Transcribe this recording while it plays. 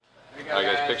All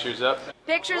right, guys, pictures up.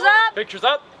 Pictures up. Pictures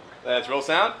up. Let's roll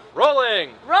sound.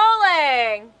 Rolling.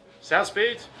 Rolling. Sound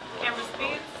speeds. Camera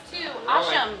speeds. 2.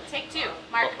 Asham. Take 2.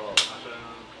 Mark.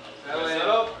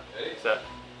 Ready, Set.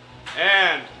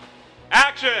 And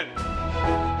action.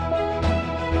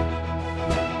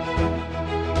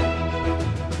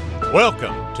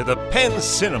 Welcome to the Penn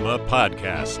Cinema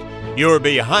Podcast, your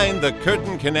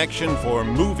behind-the-curtain connection for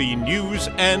movie news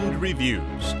and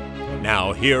reviews.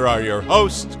 Now here are your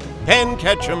hosts, Penn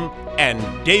Ketchum and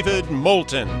David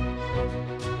Moulton.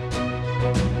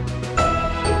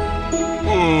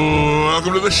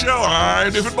 Welcome to the show.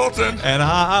 I'm David Moulton. And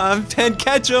I'm Penn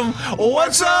Ketchum.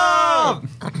 What's up?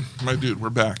 My dude, we're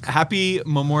back. Happy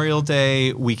Memorial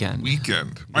Day weekend.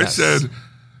 I Yes. said,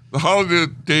 the holiday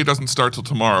day doesn't start till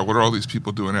tomorrow. What are all these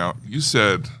people doing out? You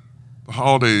said, the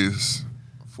holiday's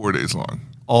 4 days long.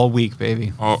 All week,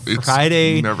 baby. Oh, it's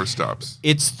Friday. never stops.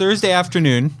 It's Thursday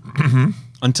afternoon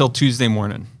until Tuesday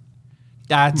morning.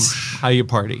 That's how you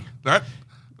party.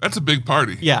 That's a big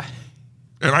party. Yeah.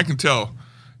 And I can tell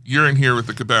you're in here with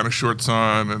the cabana shorts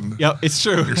on and Yep, it's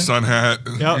true. your sun hat.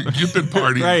 Yep. You've been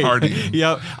partying.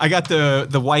 Yep. I got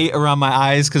the white around my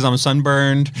eyes because I'm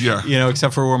sunburned. Yeah. You know,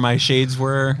 except for where my shades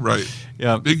were. Right.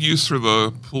 Yeah. Big use for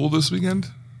the pool this weekend?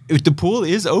 The pool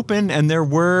is open, and there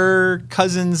were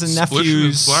cousins and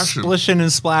nephews splishing and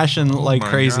splashing like my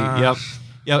crazy. gosh.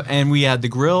 Yep. And we had the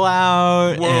grill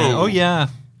out. Whoa. And, oh, yeah.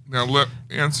 Now,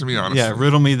 answer me honestly. Yeah,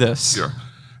 riddle me this. Yeah.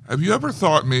 Have you ever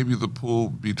thought maybe the pool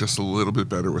would be just a little bit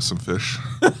better with some fish?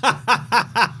 Like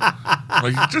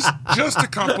just a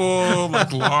couple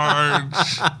like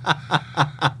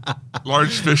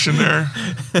large fish in there.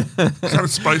 Kind of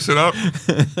spice it up.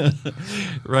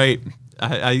 Right.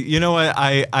 I you know what?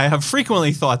 I have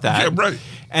frequently thought that. Yeah, right.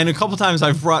 And a couple times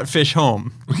I've brought fish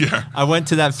home. Yeah. I went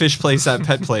to that fish place, that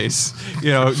pet place,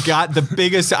 got the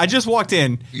biggest. I just walked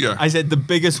in. Yeah. I said, the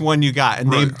biggest one you got.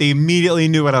 And Right. they immediately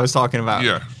knew what I was talking about.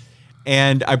 Yeah.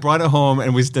 And I brought it home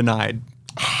and was denied.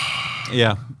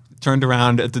 Yeah. Turned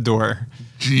around at the door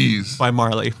Jeez. by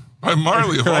Marley. By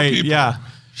Marley of all Right. people. Yeah.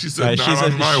 She said, not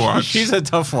on my watch. She's a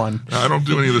tough one. I don't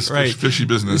do any of this Right. fishy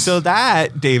business. So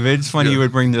that, David, it's funny Yeah. you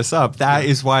would bring this up. That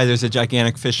is why there's a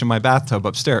gigantic fish in my bathtub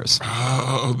upstairs.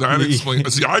 Oh, that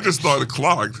explains. See, I just thought it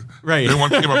clogged. Right. And one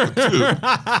came up with two.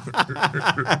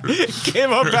 It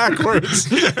came up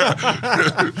backwards. You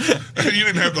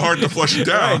didn't have the heart to flush it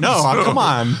down. Right, no, so come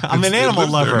on. I'm an animal it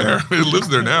lives there lover. now. It lives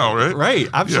there now, right? Right,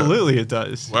 absolutely it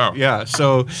does. Wow. Yeah,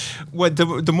 so what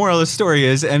the moral of the story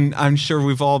is, and I'm sure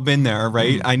we've all been there,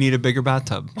 right? I need a bigger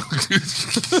bathtub. We've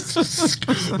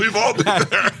all been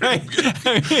there. Right?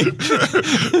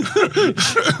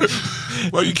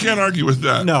 Well, you can't argue with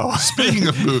that. No. Speaking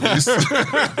of movies,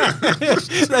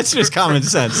 That's just common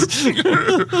sense.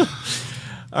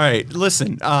 All right,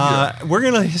 listen, we're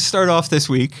going to start off this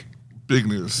week big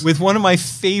news. with one of my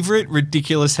favorite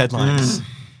ridiculous headlines.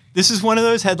 This is one of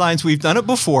those headlines, we've done it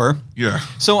before. Yeah.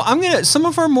 So some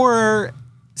of our more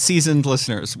seasoned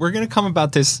listeners, we're going to come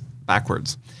about this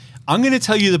backwards. I'm going to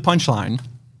tell you the punchline,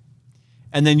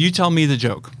 and then you tell me the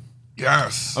joke.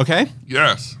 Yes. Okay?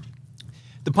 Yes.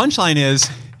 The punchline is,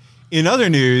 in other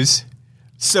news,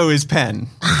 so is Penn.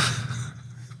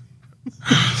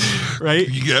 Right?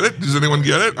 You get it? Does anyone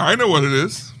get it? I know what it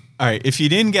is. All right. If you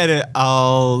didn't get it,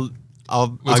 I'll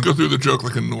Let's go through the joke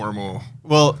like a normal.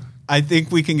 Well, I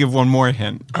think we can give one more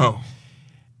hint. Oh.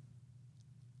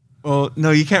 Well,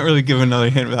 no, you can't really give another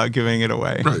hint without giving it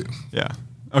away. Right. Yeah.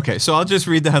 Okay, so I'll just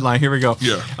read the headline. Here we go.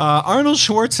 Yeah. Arnold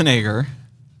Schwarzenegger,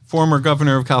 former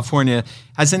governor of California,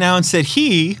 has announced that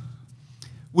he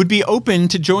would be open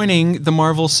to joining the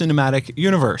Marvel Cinematic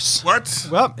Universe. What?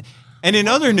 Well, and in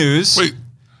other news... Wait.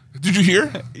 Did you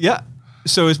hear? Yeah.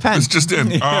 So is Penn. It's just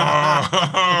in.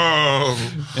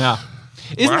 Oh. Yeah.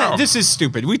 Isn't Wow. this is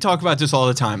stupid. We talk about this all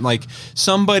the time. Like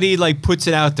somebody like puts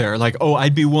it out there like, "Oh,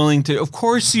 I'd be willing to." Of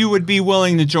course you would be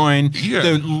willing to join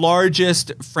the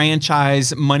largest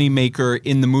franchise moneymaker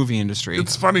in the movie industry.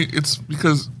 It's funny. It's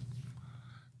because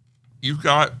you've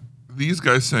got these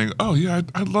guys saying, "Oh yeah,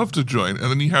 I'd love to join,"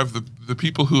 and then you have the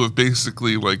people who have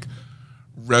basically like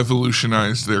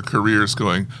revolutionized their careers,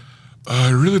 going, "I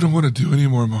really don't want to do any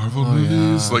more Marvel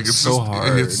movies." Yeah, like it's so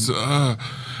just hard.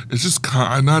 It's just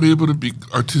I'm not able to be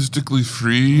artistically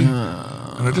free,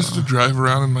 and I just have to drive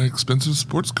around in my expensive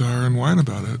sports car and whine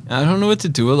about it. I don't know what to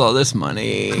do with all this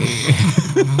money.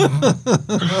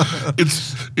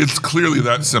 It's clearly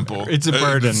that simple. It's a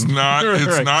burden. It's not. It's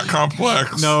Right. not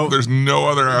complex. No. There's no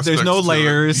other aspects. There's no to it.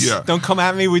 layers. Yeah. Don't come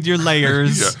at me with your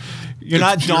layers. Yeah. You're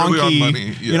It's not purely on Donkey. money,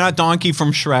 yeah. You're not Donkey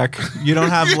from Shrek. You don't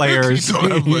have layers. You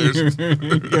don't have layers.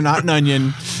 You're not an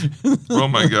onion. Oh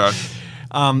my gosh.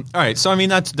 All right, so I mean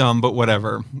that's dumb, but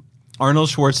whatever. Arnold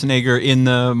Schwarzenegger in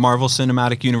the Marvel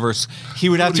Cinematic Universe, he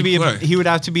would have to be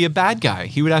a bad guy.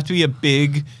 He would have to be a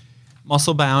big,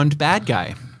 muscle-bound bad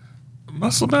guy.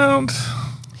 Muscle-bound?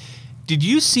 Did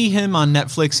you see him on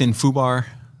Netflix in Fubar?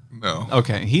 No.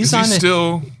 Okay, Is he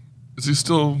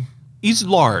still He's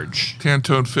large.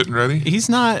 tan-toned, fit and ready? He's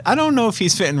not. I don't know if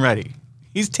he's fit and ready.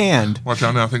 He's tanned. Watch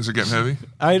out now, things are getting heavy.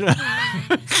 I don't.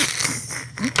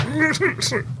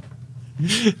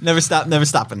 Never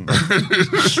stopping.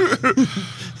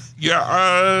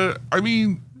 Yeah, I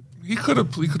mean, he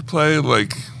could play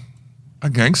like a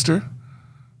gangster,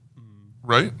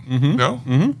 right? Mm-hmm. No,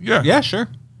 Mm-hmm. Yeah, Yeah, sure.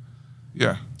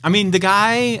 yeah. I mean, the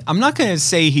guy. I'm not going to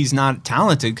say he's not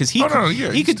talented because he he's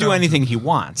could do talented. anything he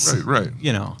wants. Right.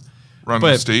 You know. Run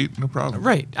the state, no problem.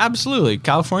 Right. Absolutely.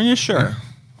 California, sure. Yeah.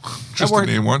 Just to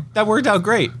name one. That worked out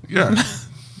great. Yeah.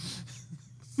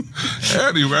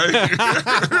 Anyway,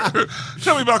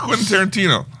 tell me about Quentin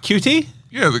Tarantino. QT?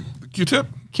 Yeah, the Q-tip.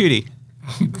 Cutie.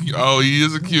 Oh, he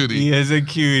is a cutie. He is a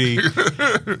cutie.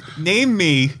 Name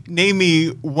me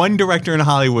one director in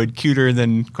Hollywood cuter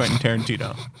than Quentin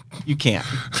Tarantino. You can't.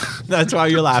 That's why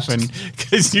you're laughing,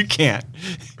 because you can't.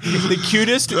 The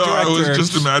cutest director. I was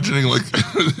just imagining like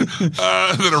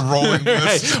that a rolling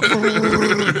mist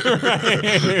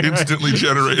instantly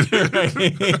generated.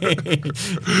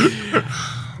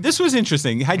 This was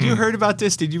interesting. Had you heard about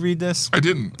this? Did you read this? I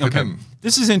didn't.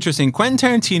 This is interesting. Quentin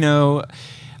Tarantino,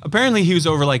 apparently he was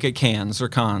over like at Cannes or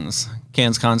Cons.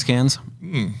 Cannes.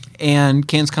 And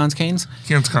Cannes.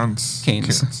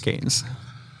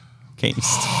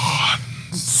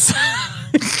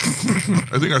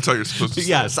 I think that's how you're supposed to say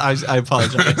Yes, I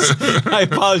apologize. I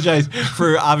apologize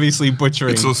for obviously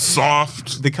butchering. It's a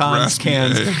soft, the Cons, raspy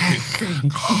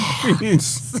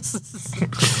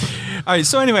All right.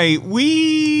 So anyway,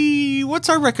 what's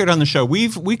our record on the show? We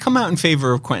come out in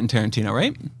favor of Quentin Tarantino,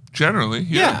 right? Generally,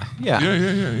 yeah.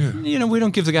 You know, we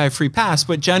don't give the guy a free pass,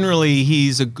 but generally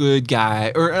he's a good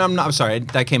guy. Or I'm sorry,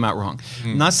 that came out wrong.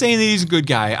 I'm not saying that he's a good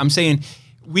guy. I'm saying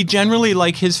we generally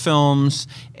like his films,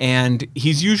 and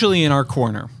he's usually in our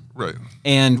corner. Right.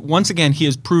 And once again, he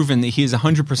has proven that he is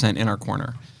 100% in our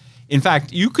corner. In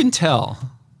fact, you can tell.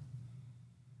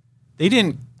 They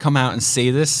didn't come out and say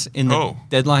this in the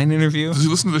Deadline interview. Does he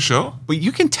listen to the show? But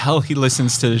you can tell he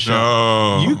listens to the show.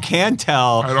 No. You can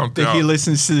tell that he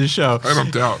listens to the show. I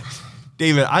don't doubt.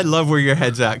 David, I love where your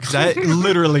head's at, because that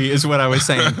literally is what I was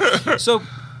saying. So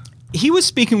he was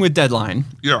speaking with Deadline.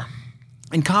 Yeah.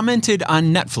 And commented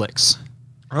on Netflix.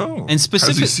 Oh. And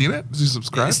specifically, has he seen it? Does he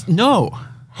subscribe? No.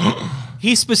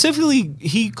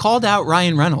 He called out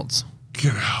Ryan Reynolds.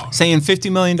 Get out. Saying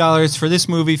 $50 million for this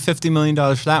movie, $50 million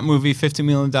for that movie, $50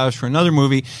 million for another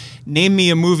movie. Name me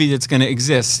a movie that's going to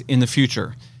exist in the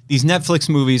future. These Netflix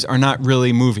movies are not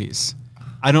really movies.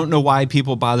 I don't know why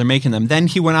people bother making them. Then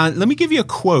he went on, let me give you a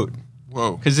quote.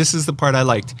 Whoa. Because this is the part I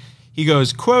liked. He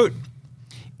goes, quote,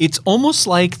 "It's almost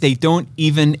like they don't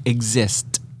even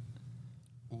exist."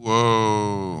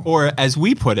 Whoa. Or as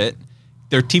we put it,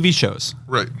 they're TV shows.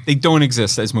 Right. They don't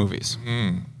exist as movies.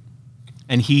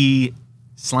 And he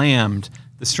slammed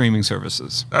the streaming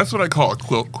services. That's what I call a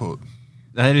quilt quote.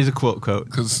 That is a quilt quote.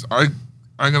 Because I'm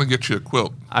going to get you a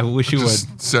quilt. I wish you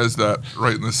would. Says that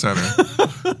right in the center.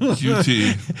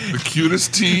 QT. The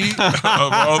cutest T of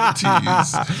all the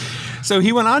T's. So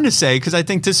he went on to say, because I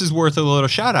think this is worth a little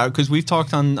shout out, because we've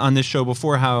talked on this show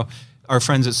before how our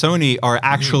friends at Sony are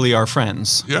actually our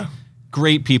friends. Yeah.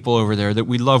 Great people over there that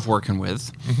we love working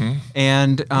with. Mm-hmm.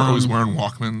 And they're always wearing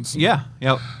Walkmans. Yeah.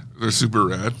 Yep. They're super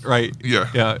rad. Right. Yeah.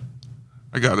 Yeah.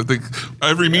 I got it.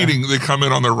 Every meeting they come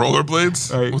in on their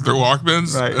rollerblades with their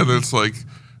Walkmans, and it's like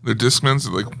their Discmans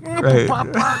are like,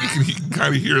 you can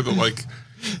kind of hear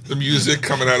the music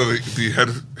coming out of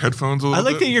the headphones a little bit.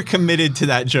 I like that you're committed to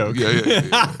that joke. Yeah.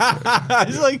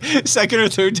 It's like second or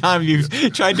third time you've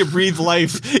tried to breathe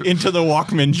life into the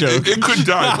Walkman joke. It could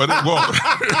die, but it won't.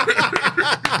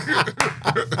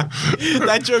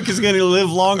 That joke is going to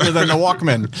live longer than the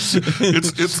Walkman.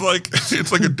 It's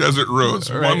like a desert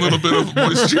rose. Right. One little bit of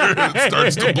moisture and it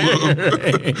starts to bloom.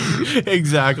 Right.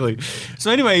 Exactly.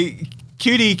 So anyway,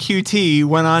 Cutie QT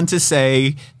went on to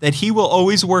say that he will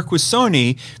always work with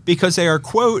Sony because they are,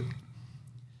 quote,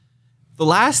 "the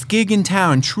last gig in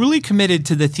town truly committed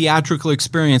to the theatrical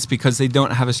experience because they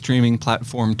don't have a streaming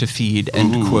platform to feed,"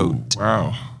 end quote.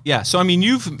 Wow. Yeah. So, I mean,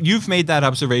 you've made that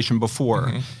observation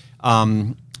before.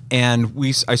 Mm-hmm.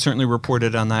 And I certainly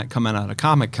reported on that coming out of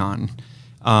Comic-Con.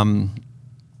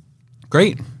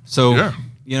 Great. So,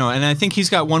 And I think he's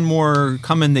got one more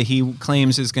coming that he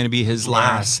claims is going to be his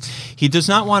last. He does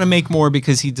not want to make more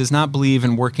because he does not believe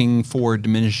in working for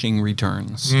diminishing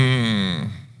returns.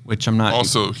 Which I'm not.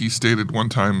 Also, he stated one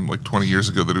time, like 20 years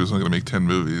ago, that he was only going to make 10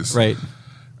 movies. Right.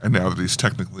 And now that he's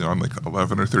technically on like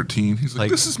 11 or 13, he's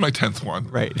like, this is my 10th one.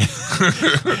 Right. if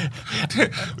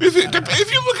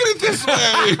you look at it this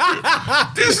way,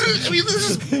 this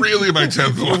is really my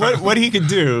 10th one. What he could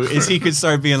do is he could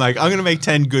start being like, I'm going to make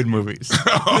 10 good movies.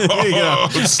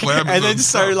 Slam and then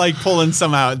start like pulling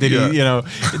some out that he,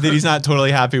 that he's not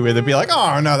totally happy with and be like,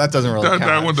 oh no, that doesn't really count.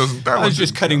 That one doesn't. I was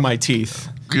just cutting my teeth.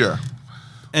 Yeah.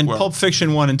 And Pulp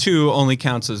Fiction 1 and 2 only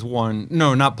counts as one.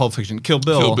 No, not Pulp Fiction. Kill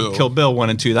Bill 1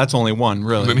 and 2. That's only one,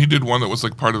 really. Then he did one that was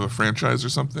like part of a franchise or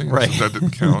something. Right. So that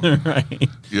didn't count. Right.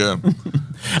 Yeah.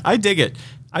 I dig it.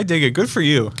 Good for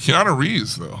you. Keanu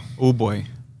Reeves, though. Oh, boy.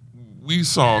 We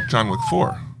saw John Wick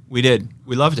 4. We did.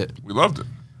 We loved it. We loved it.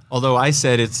 Although I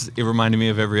said it reminded me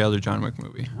of every other John Wick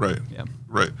movie. Right. Yeah.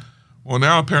 Right. Well,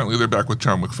 now apparently they're back with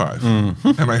John Wick 5.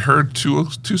 And I heard two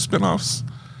spinoffs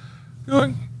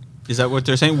going. Is that what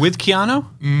they're saying? With Keanu?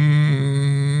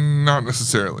 Not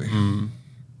necessarily.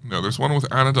 No, there's one with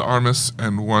Ana de Armas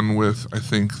and one with, I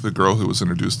think, the girl who was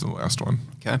introduced in the last one.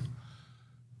 Okay.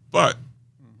 But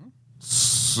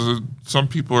some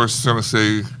people are going to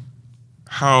say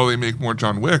how they make more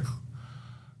John Wick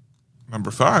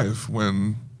number 5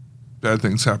 when bad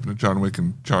things happen to John Wick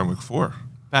in John Wick 4.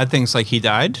 Bad things like he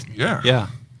died? Yeah. Yeah.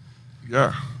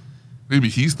 Yeah. Maybe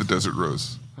he's the Desert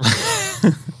Rose.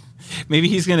 Maybe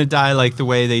he's going to die like the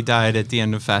way they died at the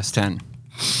end of Fast 10.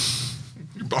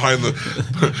 Behind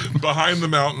the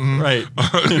mountain. Right.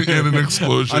 In an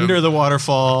explosion. Under the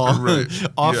waterfall. Right.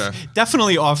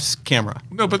 Definitely off camera.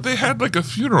 No, but they had like a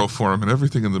funeral for him and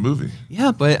everything in the movie.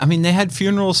 Yeah, but I mean, they had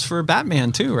funerals for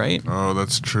Batman too, right? Oh,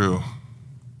 that's true.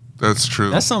 That's true.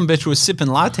 That son of a bitch was sipping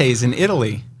lattes in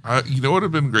Italy. You know what would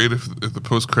have been great if the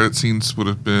post-credit scenes would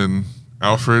have been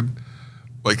Alfred,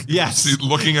 like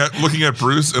looking at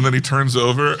Bruce, and then he turns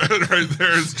over, and right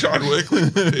there is John Wick,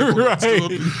 like, right?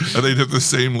 And they did the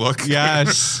same look.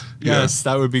 Yes, yes,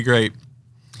 that would be great.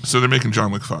 So they're making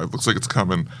John Wick 5. Looks like it's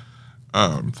coming.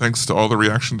 Thanks to all the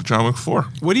reaction to John Wick 4.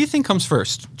 What do you think comes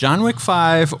first, John Wick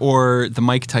 5 or the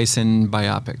Mike Tyson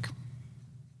biopic?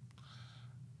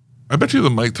 I bet you the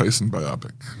Mike Tyson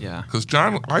biopic. Yeah. Because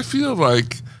I feel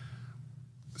like,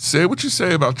 say what you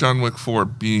say about John Wick 4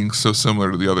 being so similar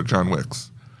to the other John Wicks,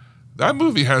 that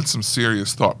movie had some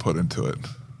serious thought put into it.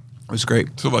 It was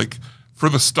great. To like, for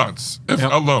the stunts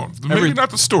alone. Maybe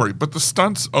not the story, but the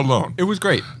stunts alone. It was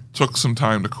great. Took some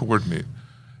time to coordinate.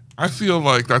 I feel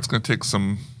like that's going to take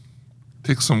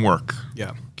some work.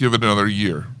 Yeah. Give it another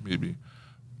year, maybe.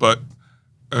 But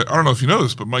I don't know if you know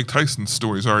this, but Mike Tyson's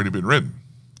story's already been written.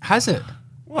 Has it?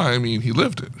 Well, I mean, he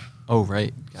lived it. Oh,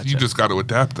 right. Gotcha. You just got to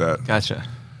adapt that. Gotcha.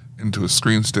 Into a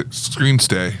screenstay.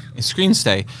 A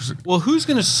screenstay. Well, who's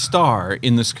going to star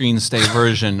in the screenstay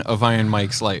version of Iron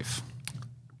Mike's life?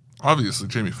 Obviously,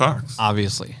 Jamie Foxx.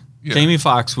 Obviously. Yeah. Jamie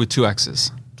Foxx with 2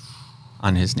 X's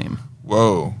on his name.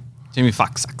 Whoa. Jamie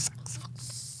Foxx.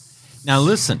 Now,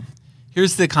 listen.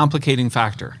 Here's the complicating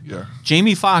factor. Yeah.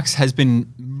 Jamie Foxx has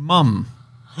been mum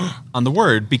on the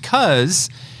word because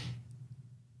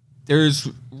there's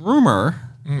rumor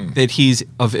that he's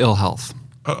of ill health.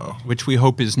 Uh-oh. Which we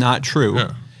hope is not true.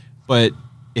 Yeah. But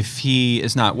if he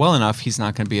is not well enough, he's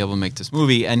not going to be able to make this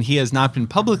movie. And he has not been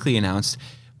publicly announced.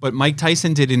 But Mike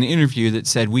Tyson did an interview that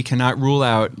said, we cannot rule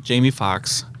out Jamie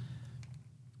Foxx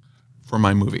for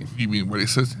my movie. You mean what he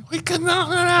says? We cannot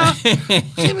rule out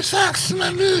Jamie Foxx in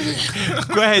my movie.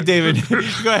 Go ahead, David.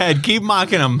 Go ahead. Keep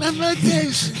mocking him. I'm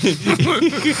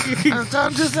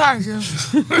just like him.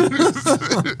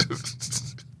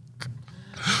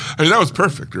 I mean, that was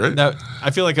perfect, right?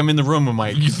 I feel like I'm in the room with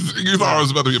Mike. You thought I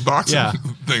was about to be a boxing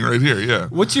thing right here, yeah.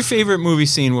 What's your favorite movie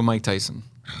scene with Mike Tyson?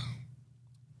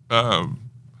 The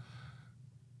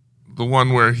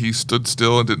one where he stood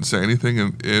still and didn't say anything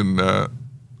in the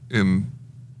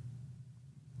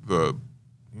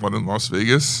one in Las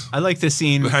Vegas. I like the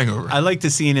scene. The Hangover. I like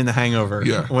the scene in The Hangover.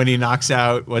 Yeah. When he knocks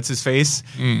out what's his face,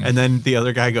 and then the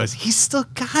other guy goes, "He's still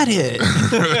got it."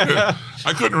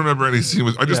 I couldn't remember any scene.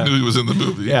 I just knew he was in the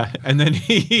movie. Yeah, and then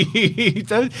he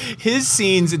does, his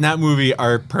scenes in that movie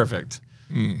are perfect.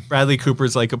 Bradley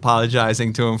Cooper's like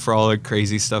apologizing to him for all the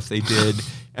crazy stuff they did.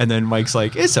 And then Mike's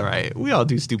like, it's all right. We all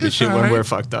do stupid shit when we're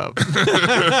fucked up.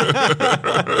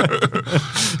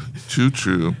 Too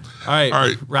true. All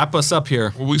right. Wrap us up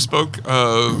here. Well, we spoke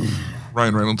of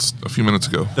Ryan Reynolds a few minutes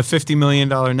ago. The $50 million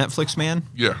Netflix man?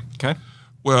 Yeah. Okay.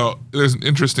 Well, there's an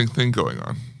interesting thing going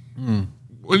on.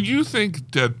 When you think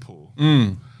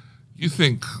Deadpool, you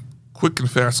think quick and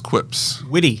fast quips.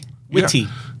 Witty. Yeah.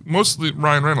 Mostly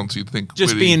Ryan Reynolds, you'd think.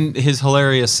 Just witty. being his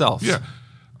hilarious self. Yeah.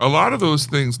 A lot of those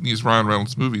things in these Ryan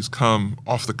Reynolds movies come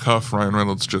off the cuff. Ryan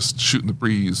Reynolds just shooting the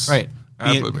breeze. Right.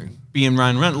 Ad-libbing. Being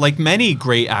Ryan Reynolds. Like many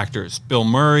great actors. Bill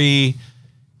Murray.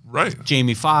 Right.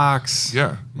 Jamie Foxx.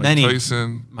 Yeah.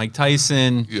 Mike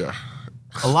Tyson. Yeah.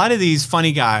 A lot of these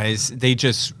funny guys, they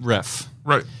just riff.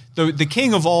 Right. The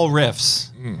king of all riffs,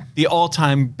 the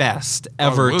all-time best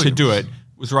ever to do it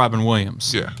was Robin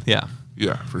Williams. Yeah. Yeah.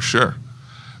 Yeah, for sure.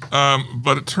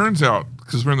 But it turns out,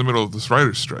 because we're in the middle of this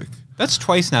writer's strike. That's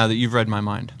twice now that you've read my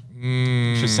mind.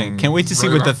 Just saying. Can't wait to see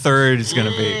what the third is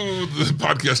going to be. The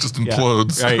podcast just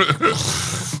implodes. Right.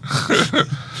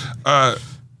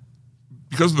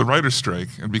 Because of the writer's strike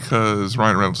and because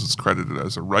Ryan Reynolds is credited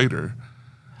as a writer,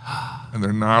 and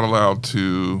they're not allowed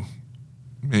to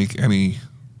make any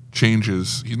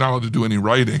changes. He's not allowed to do any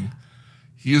writing.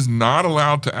 He is not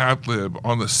allowed to ad-lib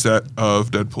on the set of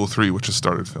Deadpool 3, which has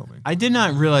started filming. I did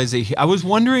not realize that. I was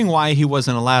wondering why he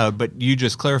wasn't allowed, but you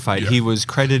just clarified. Yeah. He was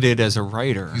credited as a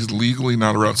writer. He's legally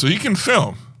not allowed. So he can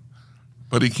film,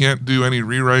 but he can't do any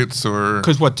rewrites or...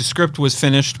 Because what, the script was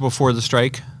finished before the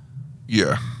strike?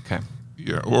 Yeah. Okay.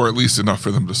 Yeah, or at least enough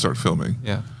for them to start filming.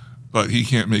 Yeah. But he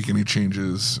can't make any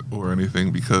changes or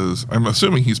anything because I'm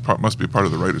assuming he's must be part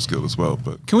of the Writers Guild as well.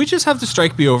 But Can we just have the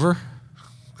strike be over?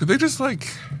 could they just like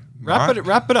Wrap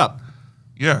it up.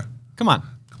 Yeah, Come on.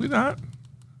 could we not?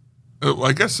 Well,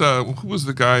 I guess who was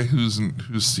the guy who's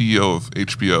CEO of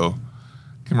HBO?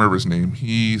 Can't remember his name.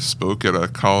 He spoke at a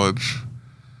college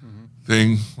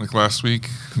thing like last week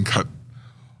and got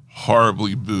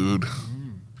horribly booed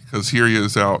because here he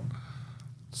is out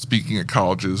speaking at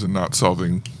colleges and not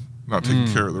taking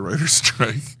care of the writer's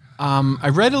strike. I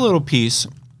read a little piece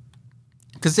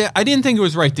because I didn't think it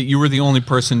was right that you were the only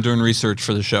person doing research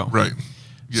for the show. Right.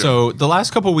 Yeah. So the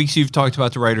last couple of weeks you've talked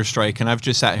about the writer's strike, and I've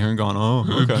just sat here and gone, "Oh,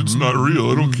 okay." It's not real.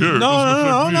 I don't care.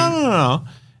 No.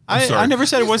 I never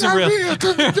said it wasn't real. Real.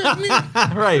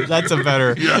 Right. That's a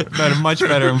much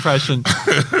better impression.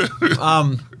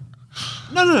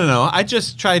 No. I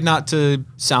just tried not to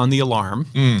sound the alarm.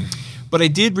 But I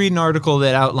did read an article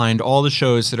that outlined all the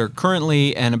shows that are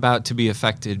currently and about to be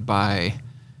affected by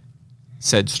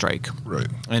said strike. Right.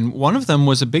 And one of them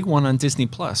was a big one on Disney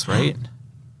Plus, right?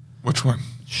 Which one?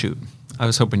 Shoot. I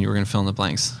was hoping you were going to fill in the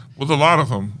blanks. Well, a lot of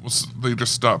them, they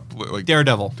just stopped. Like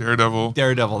Daredevil.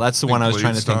 That's the one I was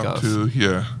trying to think of. Too.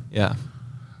 Yeah. Yeah.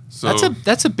 So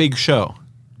That's a big show.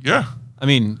 Yeah. I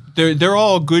mean, they're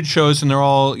all good shows, and they're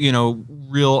all,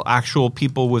 real actual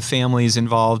people with families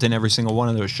involved in every single one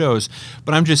of those shows.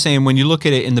 But I'm just saying, when you look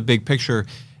at it in the big picture,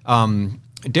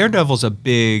 Daredevil's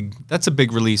that's a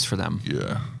big release for them.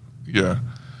 Yeah. Yeah.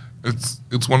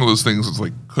 It's one of those things that's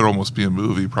like could almost be a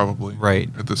movie probably. Right.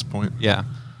 At this point. Yeah.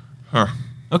 Huh.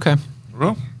 Okay.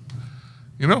 Well,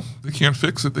 they can't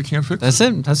fix it. They can't fix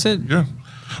it. That's it. Yeah.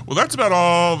 Well, that's about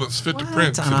all that's fit to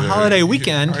print on today. a holiday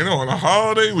weekend. I know, on a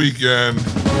holiday weekend.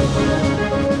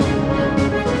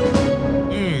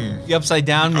 The upside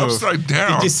down move. Upside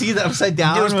down. Did you see the upside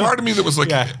down There was move? part of me that was like,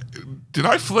 did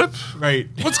I flip? Right.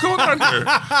 What's going on here?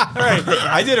 Right.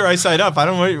 I did it right side up. I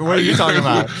don't know what are you talking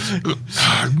about?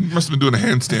 Must have been doing a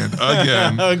handstand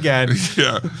again. Again.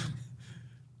 Yeah.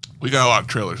 We got a lot of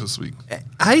trailers this week.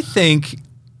 I think,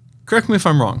 correct me if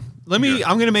I'm wrong. I'm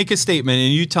going to make a statement,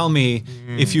 and you tell me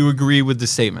if you agree with the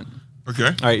statement. Okay.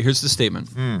 All right, here's the statement.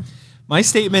 My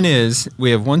statement is,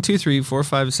 we have 1, 2, 3, 4,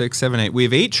 5, 6, 7, 8. We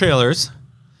have 8 trailers,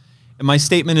 and my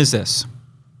statement is this.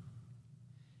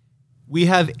 We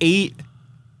have 8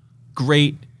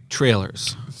 great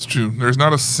trailers. It's true. There's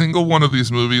not a single one of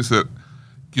these movies that,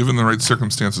 given the right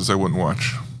circumstances, I wouldn't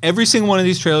watch. Every single one of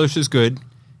these trailers is good.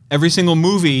 Every single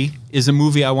movie is a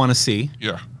movie I want to see.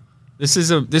 Yeah. This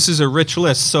is a rich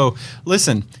list. So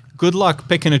listen, good luck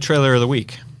picking a trailer of the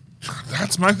week.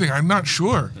 That's my thing. I'm not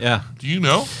sure. Yeah. Do you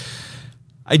know?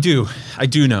 I do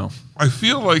know. I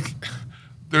feel like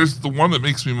there's the one that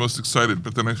makes me most excited,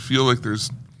 but then I feel like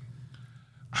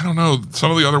I don't know,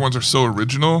 some of the other ones are so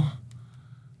original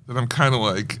that I'm kind of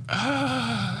like,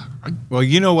 Well,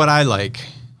 you know what I like.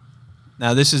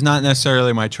 Now, this is not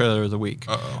necessarily my trailer of the week,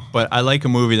 but I like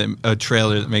a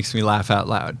trailer that makes me laugh out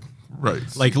loud. Right.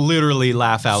 Like literally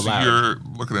laugh out loud. You're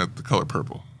looking at The Color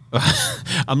Purple.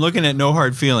 I'm looking at No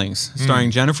Hard Feelings,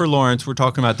 starring Jennifer Lawrence. We're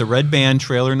talking about the Red Band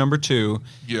trailer number 2.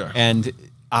 Yeah. And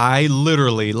I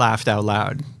literally laughed out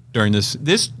loud during this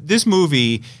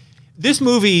movie. This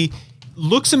movie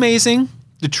looks amazing.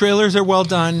 The trailers are well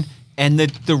done, and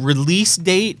the release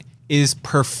date is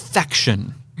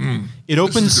perfection. It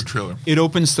opens. This is a good trailer. It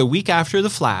opens the week after The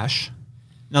Flash,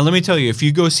 Now, let me tell you, if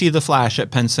you go see The Flash at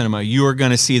Penn Cinema, you are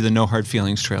going to see the No Hard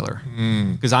Feelings trailer.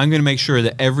 Because I'm going to make sure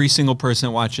that every single person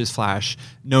that watches Flash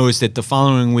knows that the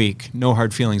following week, No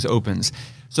Hard Feelings opens.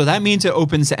 So that means it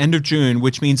opens the end of June,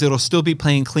 which means it'll still be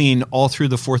playing clean all through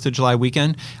the 4th of July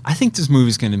weekend. I think this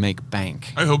movie's going to make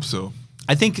bank. I hope so.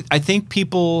 I think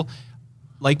people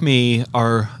like me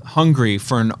are hungry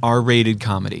for an R-rated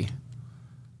comedy.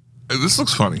 This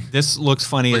looks funny. This looks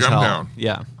funny as I'm hell. down.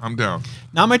 Yeah. I'm down.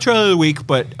 Not my trailer of the week,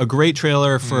 but a great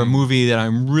trailer for a movie that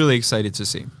I'm really excited to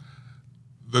see.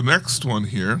 The next one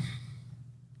here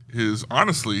is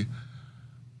honestly,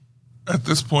 at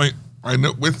this point, I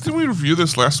know. Did we review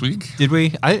this last week? Did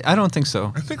we? I don't think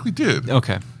so. I think we did.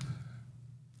 Okay.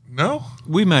 No?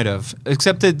 We might have.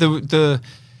 Except that the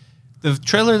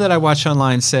trailer that I watched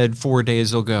online said 4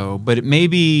 days ago, but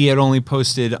it only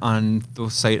posted on the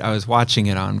site I was watching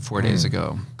it on 4 days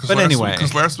ago. But anyway.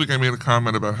 Because last week I made a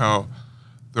comment about how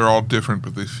they're all different,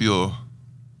 but they feel...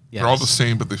 Yes. They're all the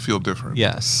same, but they feel different.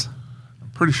 Yes. I'm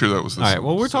pretty sure that was this All right.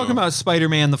 Well, we're so- talking about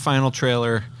Spider-Man, the final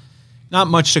trailer. Not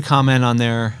much to comment on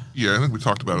there. Yeah, I think we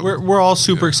talked about it. We're all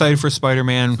super excited for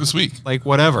Spider-Man. This week. Like,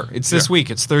 whatever. It's this week.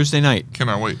 It's Thursday night.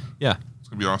 Cannot wait. Yeah. It's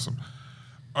going to be awesome.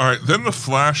 All right, then the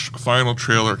Flash final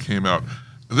trailer came out.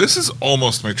 This is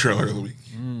almost my trailer of the week.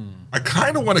 I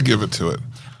kind of want to give it to it.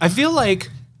 I feel like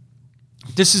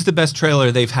this is the best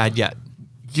trailer they've had yet.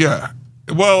 Yeah.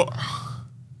 Well,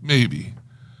 maybe.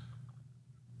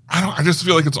 I just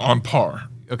feel like it's on par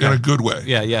in a good way.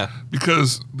 Yeah, yeah.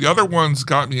 Because the other ones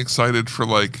got me excited for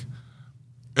like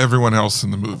everyone else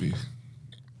in the movie.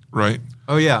 Right?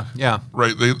 Oh, yeah, yeah.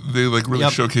 Right. They like really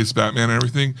showcase Batman and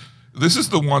everything. This is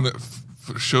the one that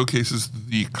showcases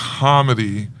the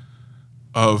comedy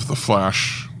of the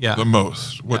Flash the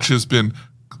most, which has been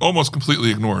almost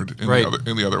completely ignored in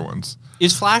the other ones.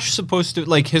 Is Flash supposed to,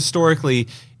 like, historically,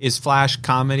 is Flash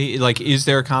comedy? Like, is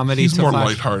there comedy He's to more Flash?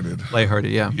 lighthearted.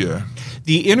 Lighthearted, yeah. Yeah.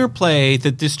 The interplay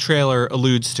that this trailer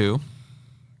alludes to,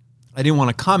 I didn't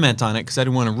want to comment on it because I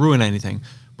didn't want to ruin anything,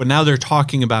 but now they're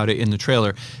talking about it in the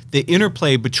trailer. The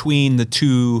interplay between the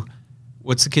two,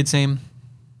 what's the kid's name?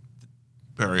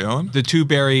 Barry Allen? The two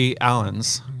Barry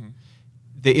Allens.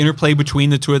 The interplay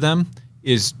between the two of them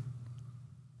is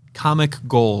comic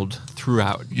gold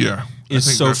throughout. Yeah. It's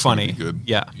so that's gonna funny. be good.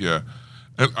 Yeah. Yeah.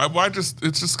 And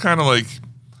it's just kind of like,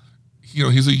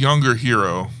 he's a younger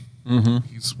hero.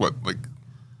 He's what, like...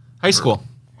 High school.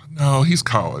 No, he's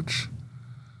college.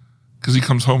 Because he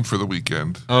comes home for the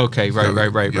weekend. Okay, right.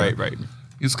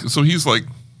 He's like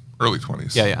early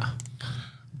 20s. Yeah.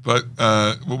 But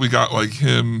we got like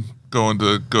him going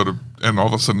to go to, and all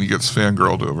of a sudden he gets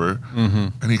fangirled over,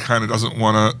 and he kind of doesn't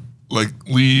want to like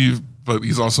leave, but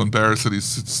he's also embarrassed that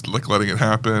he's like letting it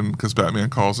happen because Batman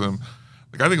calls him.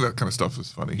 Like I think that kind of stuff is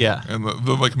funny. Yeah, and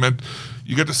the like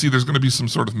you get to see there's going to be some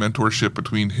sort of mentorship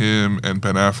between him and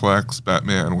Ben Affleck's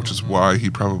Batman, which is why he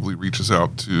probably reaches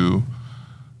out to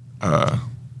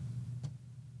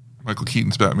Michael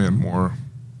Keaton's Batman more,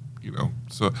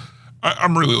 So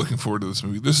I'm really looking forward to this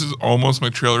movie. This is almost my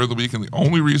trailer of the week, and the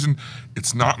only reason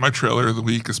it's not my trailer of the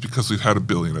week is because we've had a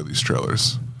billion of these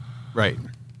trailers. Right.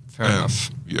 Fair enough.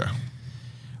 Yeah.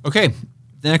 Okay.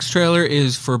 The next trailer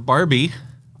is for Barbie.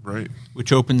 Right.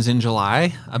 Which opens in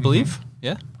July, I believe.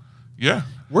 Yeah. Yeah.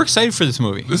 We're excited for this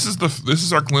movie. This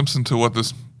is our glimpse into what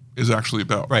this is actually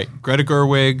about. Right. Greta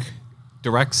Gerwig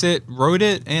wrote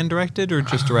it and directed, or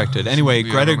just directed? Anyway,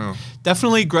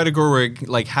 definitely Greta Gerwig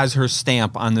like has her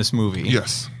stamp on this movie.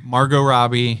 Yes. Margot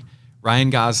Robbie,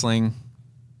 Ryan Gosling.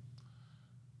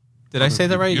 Did I say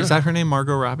that right? Yeah. Is that her name,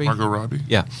 Margot Robbie? Margot Robbie.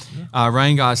 Yeah.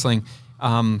 Ryan Gosling.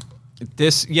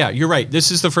 You're right. This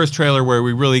is the first trailer where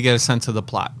we really get a sense of the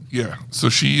plot. Yeah. So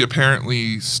she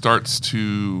apparently starts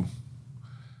to...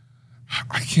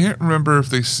 I can't remember if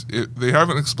they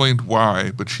haven't explained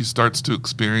why, but she starts to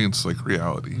experience like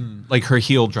reality. Like her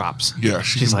heel drops. Yeah,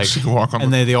 she can walk on.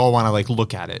 And they all want to like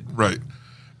look at it. Right.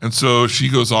 And so she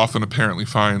goes off and apparently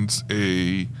finds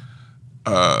a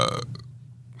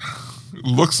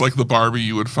looks like the Barbie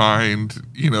you would find,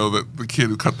 the kid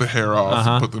who cut the hair off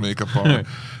and put the makeup on.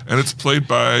 And it's played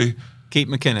by Kate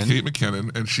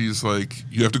McKinnon. And she's like,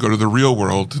 you have to go to the real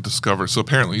world to discover. So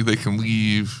apparently they can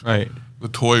leave the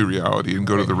toy reality and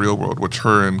go to the real world, which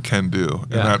her and Ken do.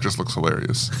 And that just looks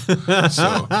hilarious.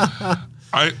 So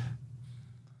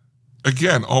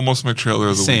again, almost my trailer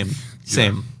of the week.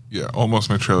 Same. Yeah, almost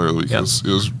my trailer of the week. Yep.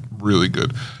 It was really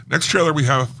good. Next trailer we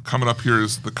have coming up here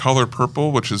is The Color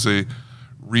Purple, which is a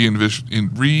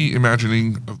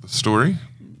reimagining of the story.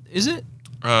 Is it?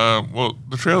 Well,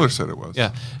 the trailer said it was.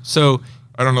 Yeah. So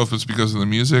I don't know if it's because of the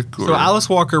music. So Alice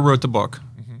Walker wrote the book.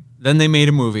 Then they made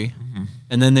a movie.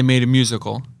 And then they made a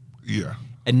musical. Yeah.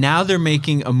 and now they're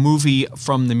making a movie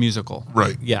from the musical.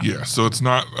 Right. Yeah. Yeah. So it's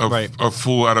not Right. a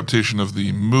full adaptation of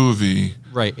the movie.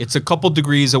 Right. It's a couple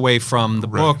degrees away from the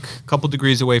Right. book, a couple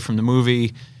degrees away from the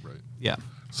movie. Right. Yeah.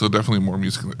 So definitely more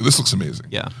music. This looks amazing.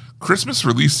 Yeah. Christmas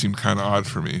release seemed kind of odd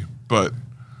for me, but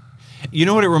You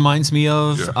know what it reminds me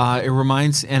of? Yeah. It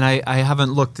reminds, and I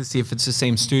haven't looked to see if it's the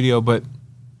same studio, but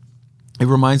it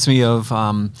reminds me of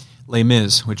Les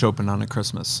Mis, which opened on a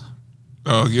Christmas.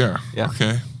 oh yeah. Yeah.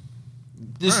 Okay.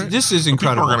 This All right. this is Well,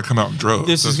 incredible. People are going to come out in droves.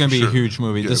 This is that's going to for be a sure. huge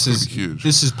movie. Yeah, This it's is gonna be huge.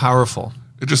 This is powerful.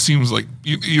 It just seems like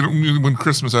you don't, when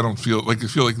Christmas, I feel like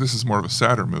this is more of a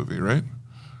sadder movie, right?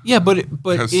 Yeah, but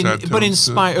Has sad tones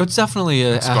to it. It's definitely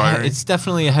Inspiring? it's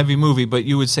definitely a heavy movie. But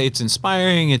you would say it's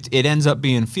inspiring. It ends up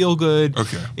being feel good.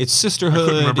 Okay. It's sisterhood. I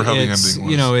couldn't remember how the it's, ending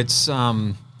was. You know,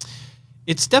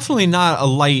 it's definitely not a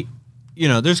light. You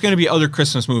know, there's going to be other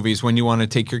Christmas movies when you want to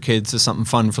take your kids to something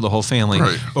fun for the whole family.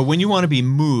 Right. But when you want to be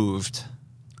moved,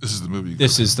 This is the movie.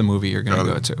 this is the movie you're going to Got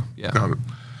go it. to. Yeah. Got it.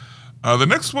 The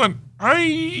next one,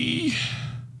 I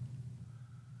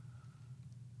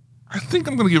think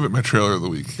I'm going to give it my trailer of the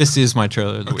week. This is my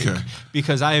trailer of the Okay. week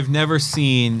because I have never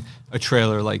seen a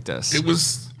trailer like this. It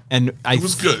was And It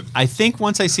was good. I think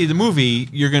once I see the movie,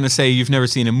 you're going to say you've never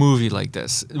seen a movie like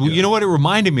this. You know what it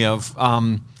reminded me of?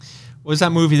 What was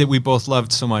that movie that we both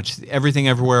loved so much? Everything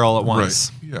Everywhere All at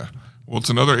Once. right. Yeah. Well, it's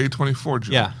another A24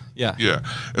 joint. Yeah, yeah. Yeah.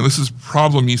 And this is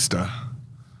Problemista.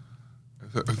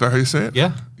 Is that how you say it?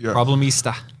 Yeah. Yeah.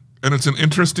 Problemista. And it's an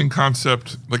interesting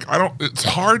concept. Like, it's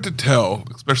hard to tell,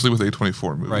 especially with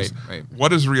A24 movies. Right, right.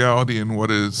 What is reality and what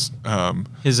is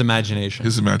His imagination.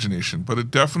 his imagination? But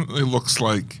it definitely looks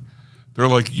like they're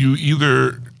like he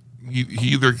either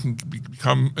can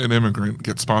become an immigrant,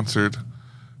 get sponsored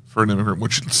for an immigrant,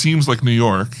 which seems like New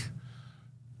York,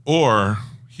 or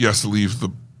he has to leave the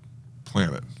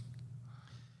planet.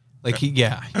 Like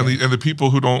And the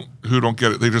people who don't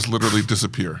get it, they just literally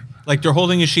disappear. like they're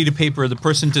holding a sheet of paper, the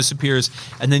person disappears,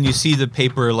 and then you see the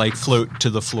paper like float to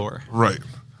the floor. Right.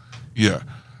 Yeah.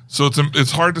 So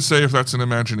it's hard to say if that's an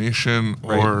imagination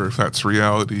or Right. if that's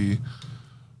reality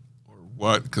or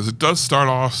what, because it does start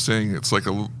off saying it's like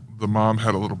the mom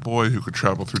had a little boy who could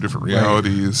travel through different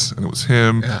realities, and it was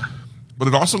him. Yeah. But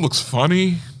it also looks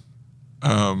funny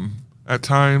at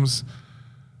times.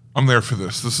 I'm there for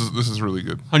this. This is really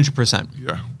good. 100%.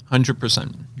 Yeah.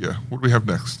 100%. Yeah. What do we have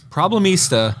next?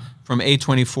 Problemista from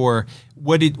A24.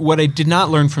 What I did not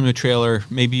learn from the trailer,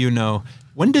 maybe you know,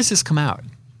 when does this come out?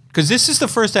 Because this is the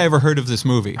first I ever heard of this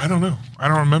movie. I don't know. I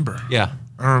don't remember. Yeah.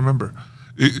 I don't remember.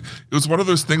 It was one of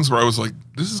those things where I was like,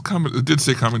 this is coming. It did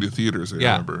say coming to theaters, I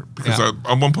Yeah. remember. Because Yeah.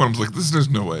 at one point I was like, there's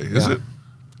no way. Is Yeah. it?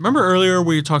 Remember earlier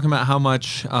we were talking about how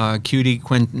much cutie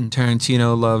Quentin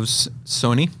Tarantino loves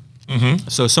Sony? Mm-hmm.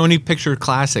 So Sony Picture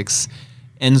Classics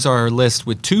ends our list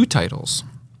with 2 titles.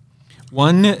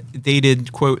 One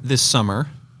dated, quote, this summer,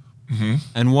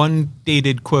 and one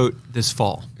dated, quote, this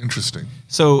fall. Interesting.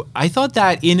 So I thought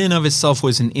that in and of itself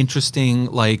was an interesting,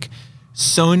 like,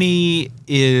 Sony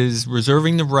is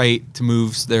reserving the right to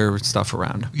move their stuff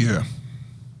around. Yeah.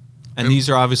 And these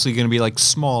are obviously going to be like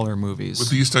smaller movies. With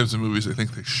these types of movies, I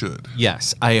think they should.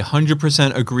 Yes, I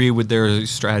 100% agree with their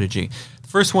strategy. The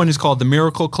first one is called The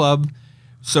Miracle Club.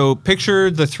 So picture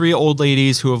the 3 old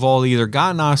ladies who have all either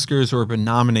gotten Oscars or been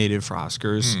nominated for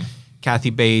Oscars. Kathy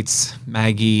Bates,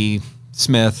 Maggie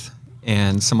Smith,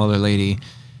 and some other lady.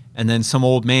 And then some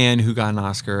old man who got an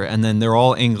Oscar. And then they're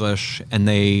all English and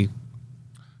they,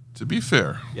 To be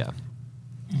fair, yeah.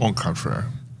 mon contraire.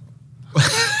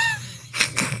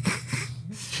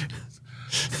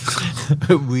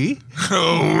 Oui?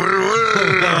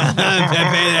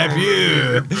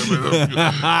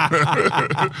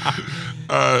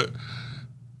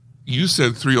 You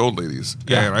said 3 old ladies,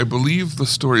 Yeah. and I believe the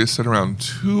story is set around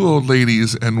 2 old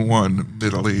ladies and 1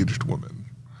 middle-aged woman.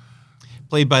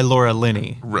 Played by Laura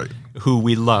Linney, Right. who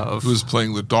we love. Who's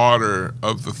playing the daughter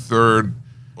of the 3rd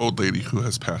old lady who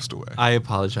has passed away. I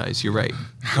apologize. You're right.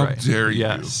 How Right. dare you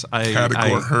Yes,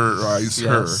 categorize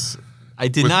her yes. I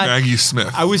did with not. Maggie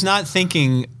Smith? I was not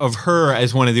thinking of her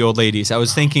as one of the old ladies. I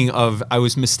was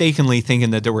mistakenly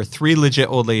thinking that there were 3 legit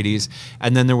old ladies,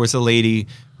 and then there was a lady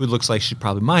who looks like she's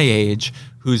probably my age,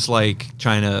 who's like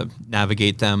trying to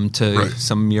navigate them to Right.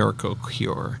 some miracle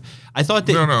cure. I thought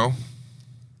that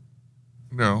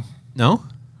No. no.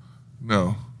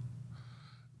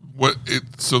 What it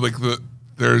so like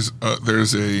there's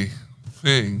a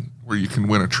thing where you can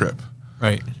win a trip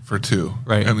Right. for 2,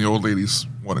 Right. and the old ladies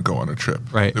want to go on a trip.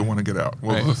 Right. They want to get out.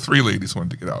 Well, Right. the 3 ladies wanted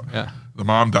to get out. Yeah. The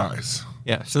mom dies.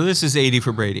 Yeah. So this is 80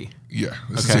 for Brady. Yeah,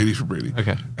 this is Okay. 80 for Brady.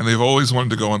 Okay. And they've always wanted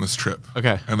to go on this trip.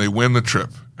 Okay. And they win the trip.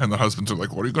 And the husbands are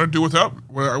like, what are you going to do without?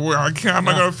 I can't. I'm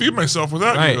not going to feed myself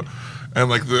without Right. you. And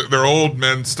like they're old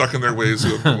men stuck in their ways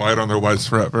who have relied on their wives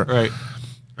forever. Right.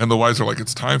 And the wives are like,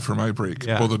 it's time for my break.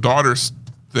 Yeah. Well, the daughter's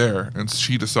there, and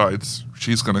she decides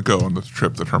she's going to go on the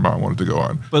trip that her mom wanted to go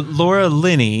on. But Laura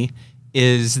Linney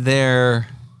is there.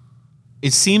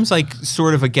 It seems like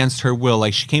sort of against her will.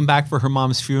 Like she came back for her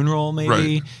mom's funeral, maybe.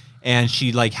 Right. And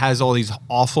she like has all these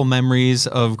awful memories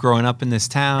of growing up in this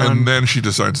town. And then she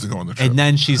decides to go on the trip. And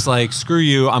then she's like, screw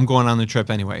you, I'm going on the trip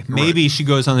anyway. Maybe she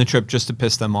goes on the trip just to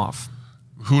piss them off.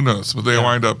 Who knows? But they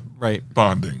wind up Right.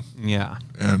 bonding. Yeah.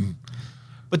 And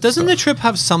But doesn't the trip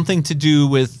have something to do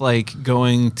with like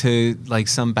going to like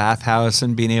some bathhouse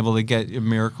and being able to get a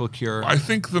miracle cure? I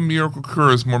think the miracle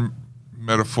cure is more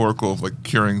metaphorical of like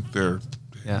curing their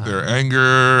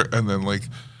anger, and then like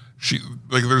she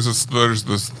like there's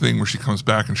this thing where she comes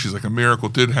back and she's like, a miracle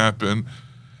did happen,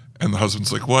 and the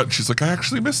husband's like, what? She's like, I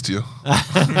actually missed you.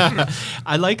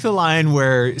 I like the line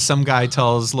where some guy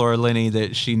tells Laura Linney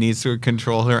that she needs to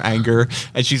control her anger,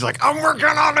 and she's like, I'm working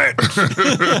on it.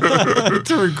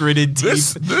 To her gritted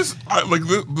teeth.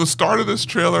 The start of this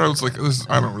trailer, I was like,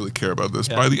 I don't really care about this.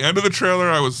 Yeah. By the end of the trailer,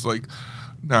 I was like,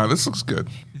 nah, this looks good.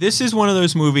 This is one of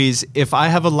those movies, if I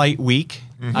have a light week,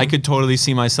 I could totally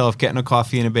see myself getting a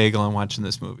coffee and a bagel and watching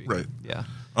this movie. Right. Yeah.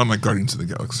 Unlike Guardians of the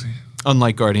Galaxy.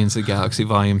 Unlike Guardians of the Galaxy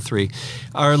Volume 3.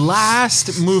 Our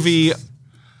last movie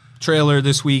trailer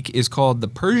this week is called The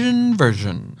Persian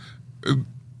Version.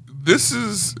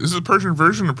 Is it a Persian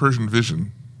version or Persian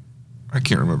Vision? I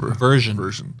can't remember.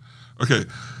 Version. Okay.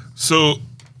 So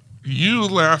you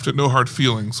laughed at No Hard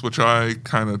Feelings, which I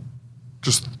kind of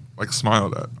just like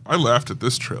smiled at. I laughed at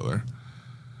this trailer.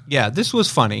 Yeah, this was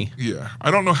funny. Yeah.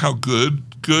 I don't know how good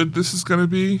this is going to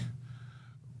be,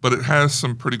 but it has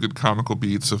some pretty good comical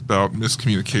beats about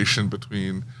miscommunication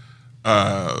between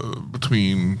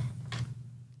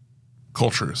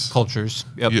cultures.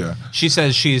 Yep. Yeah. She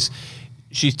says she's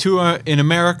too in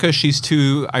America. She's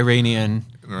too Iranian.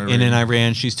 And in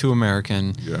Iran, she's too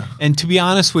American. Yeah. And to be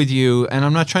honest with you, and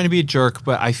I'm not trying to be a jerk,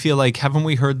 but I feel like haven't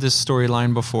we heard this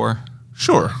storyline before?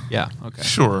 Sure. Yeah. Okay.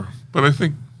 Sure. But I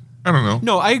think I don't know.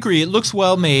 No, I agree. It looks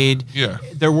well made. Yeah.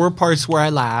 There were parts where I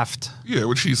laughed. Yeah,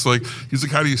 when he's like,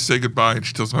 how do you say goodbye? And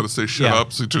she tells him how to say shut Yeah.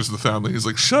 up. So he turns to the family. He's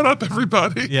like, shut up,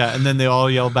 everybody. Yeah, and then they all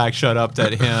yell back, "Shut up!"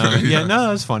 at him. And Yeah. no,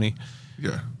 that's funny.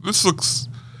 Yeah. This looks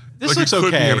This like looks it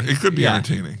could okay. It could be Yeah.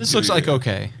 entertaining. This looks like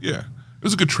okay. Yeah. It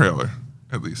was a good trailer,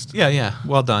 at least. Yeah.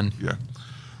 Well done. Yeah.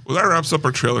 Well, that wraps up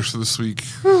our trailers for this week.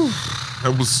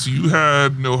 You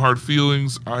had No Hard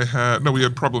Feelings. We had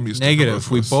Problemista. Negative.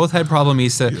 We both had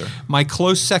Problemista. Yeah. My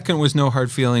close second was No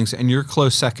Hard Feelings, and your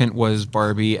close second was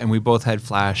Barbie, and we both had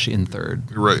Flash in third.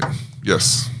 You're right.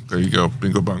 Yes. There you go.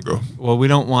 Bingo bongo. Well, we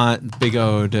don't want Big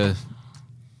O to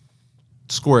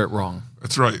score it wrong.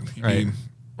 That's right. Right.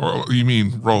 You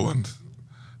mean Roland,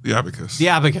 the abacus. The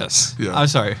abacus. Yeah. I'm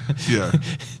sorry. Yeah.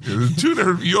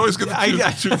 You always get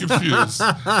the two confused.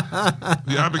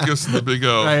 The abacus and the big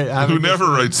O, Right, who abacus. never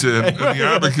writes in, and the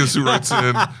abacus who writes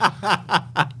in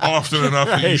often enough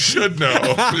that you should know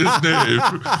his name.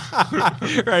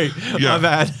 Right. Yeah. My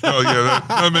bad. Oh, yeah,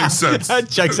 that makes sense. That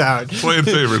checks out. Playing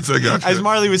favorites, I got you. As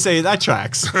Marley would say, that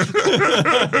tracks.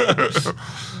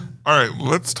 All right,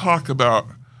 let's talk about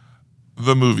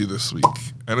the movie this week,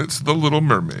 and it's The Little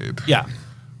Mermaid. Yeah.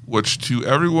 Which, to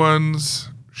everyone's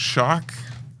shock,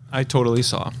 I totally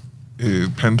saw.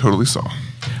 Penn totally saw.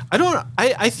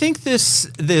 I think this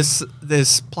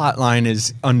plot line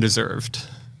is undeserved.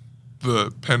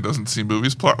 The Penn doesn't see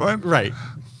movies plotline. Right.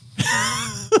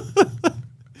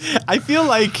 I feel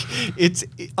like it's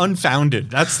unfounded.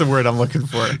 That's the word I'm looking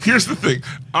for. Here's the thing.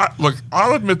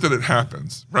 I'll admit that it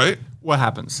happens, right? What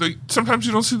happens? So sometimes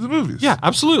you don't see the movies. Yeah,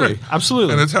 absolutely. Right.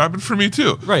 Absolutely. And it's happened for me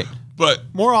too. Right. But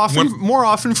More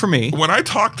often for me. when I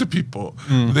talk to people,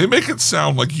 they make it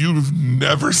sound like you've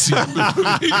never seen the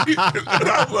movie. And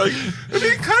I'm like,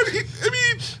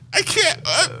 I can't.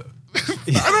 I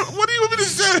don't. What do you want me to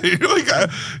say? Like,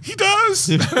 he does.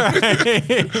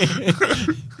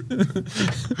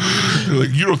 They're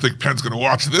like, you don't think Penn's going to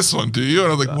watch this one, do you?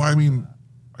 And I'm like, well, I mean,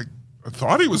 I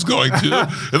thought he was going to.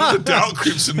 And then the doubt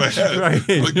creeps in my head. Right.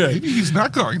 Like, maybe he's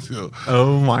not going to.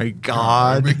 Oh my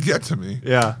God. They get to me.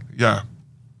 Yeah. Yeah.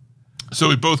 So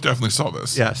we both definitely saw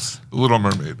this. Yes. The Little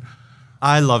Mermaid.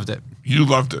 I loved it. You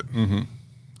loved it. Mm-hmm.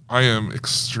 I am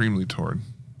extremely torn.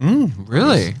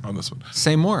 Really? On this one.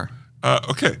 Say more.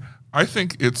 Okay. I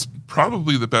think it's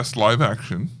probably the best live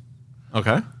action.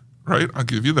 Okay. Right? I'll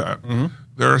give you that. Mm-hmm.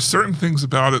 There are certain things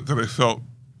about it that I felt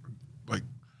like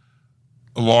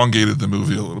elongated the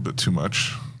movie a little bit too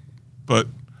much. but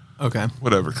Okay.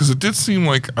 whatever. Because it did seem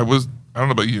like I don't know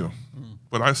about you,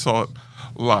 but I saw it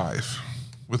live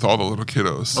with all the little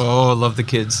kiddos. Oh, I love the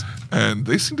kids. And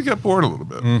they seem to get bored a little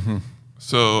bit. Mm-hmm.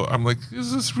 So I'm like,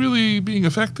 is this really being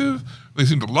effective? They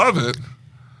seem to love it,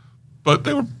 but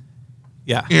they were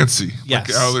Yeah. antsy. Yes.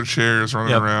 Like out of their chairs,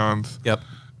 running Yep. around Yep.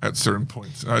 at certain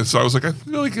points. So I was like, I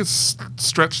feel like it's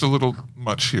stretched a little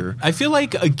much here. I feel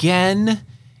like, again,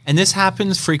 and this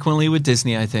happens frequently with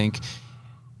Disney, I think,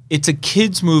 it's a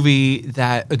kids' movie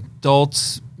that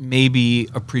adults maybe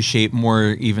appreciate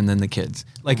more even than the kids.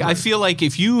 Like, I feel like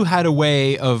if you had a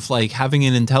way of, like, having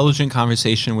an intelligent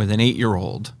conversation with an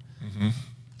 8-year-old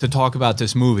to talk about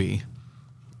this movie,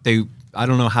 I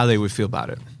don't know how they would feel about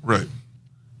it. Right.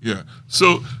 Yeah.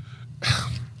 So,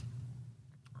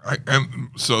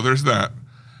 so there's that.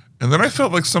 And then I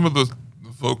felt like some of the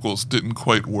vocals didn't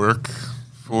quite work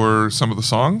for some of the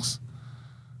songs.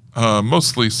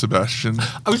 Mostly Sebastian.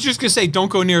 I was just going to say, don't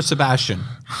go near Sebastian.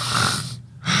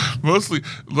 Mostly.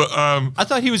 I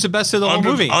thought he was the best of the whole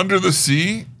movie. Under the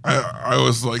Sea, I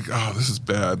was like, oh, this is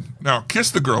bad. Now,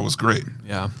 Kiss the Girl was great.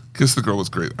 Yeah. Kiss the Girl was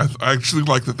great. I actually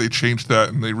like that they changed that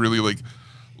and they really like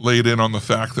laid in on the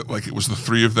fact that like it was the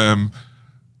three of them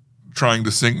trying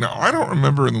to sing. Now, I don't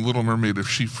remember in The Little Mermaid if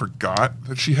she forgot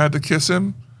that she had to kiss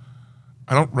him.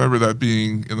 I don't remember that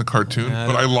being in the cartoon,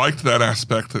 but I liked that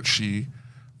aspect that she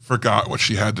forgot what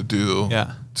she had to do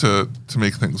to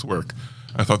make things work.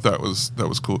 I thought that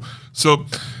was cool. So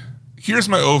here's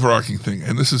my overarching thing,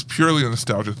 and this is purely a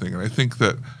nostalgia thing, and I think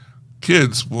that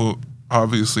kids will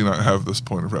obviously not have this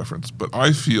point of reference, but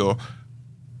I feel,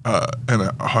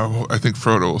 and I think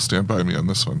Frodo will stand by me on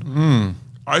this one.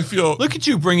 I feel... Look at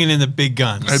you bringing in the big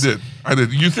guns. I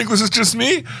did. You think this is just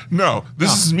me? No.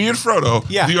 This is me and Frodo,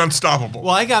 the Unstoppable.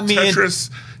 Well, I got me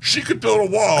Tetris, she could build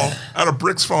a wall out of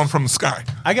bricks falling from the sky.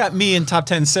 I got me and Top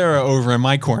 10 Sarah over in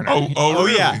my corner. Oh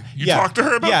really? Yeah. You talked to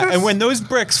her about this? Yeah, and when those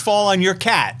bricks fall on your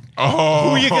cat, who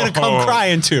are you going to come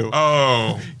crying to?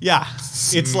 Oh. Yeah.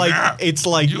 It's like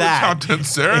You that. and Top 10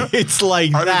 Sarah? It's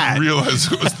like I that. didn't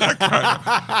realize it was that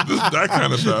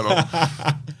kind of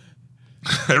battle.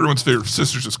 Everyone's favorite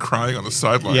sister's just crying on the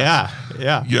sidelines. Yeah.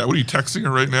 Yeah, what are you texting her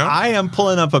right now? I am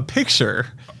pulling up a picture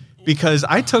because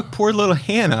I took poor little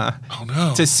Hannah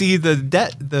to see the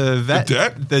debt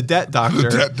doctor. The debt doctor.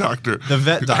 The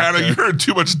vet doctor. Hannah, you're in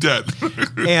too much debt.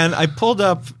 And I pulled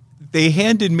up, they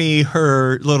handed me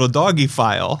her little doggy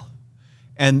file,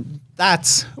 and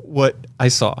that's what I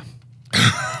saw.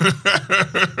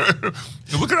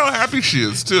 Look at how happy she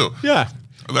is, too. Yeah.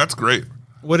 That's great.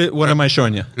 What am I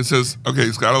showing you? It says, okay,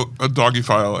 it's got a doggy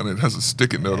file, and it has a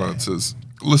stick-it note on it. It says,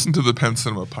 listen to the Penn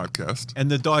Cinema podcast. And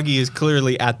the doggy is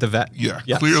clearly at the vet. Yeah,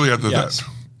 Yes. clearly at the Yes. vet.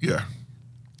 Yeah.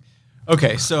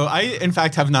 Okay, so I, in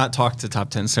fact, have not talked to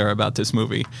Top 10 Sarah about this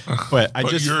movie, but I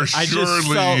just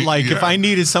felt like if I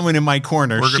needed someone in my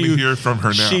corner, we're going to hear from her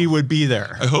now. She would be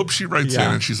there. I hope she writes in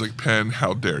and she's like, Penn,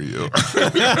 how dare you?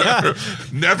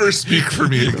 Never speak for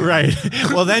me again. Right.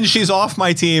 Well, then she's off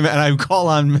my team, and I call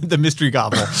on the mystery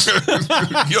gobble.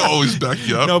 You'll always back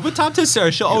you up. No, but Top 10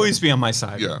 Sarah, she'll always be on my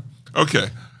side. Yeah. Okay.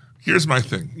 Here's my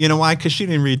thing. You know why? Because she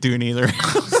didn't read Dune either.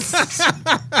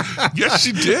 Yes,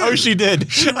 she did. Oh, she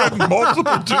did. She read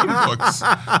multiple Dune books.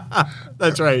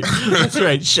 That's right. That's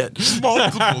right. Shit.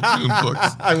 Multiple Dune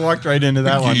books. I walked right into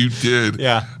that one. You did.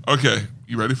 Yeah. Okay.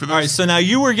 You ready for this? All right. So now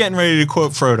you were getting ready to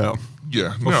quote Frodo.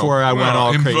 Yeah. Before I went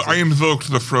all crazy. I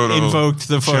invoked the Frodo. Invoked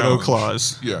the Frodo challenge.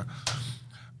 clause. Yeah.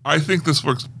 I think this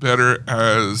works better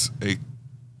as a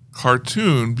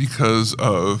cartoon because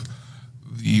of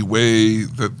the way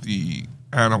that the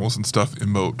animals and stuff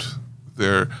emote.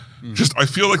 I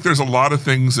feel like there's a lot of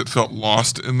things that felt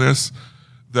lost in this,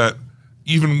 that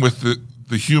even with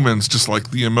the humans, just like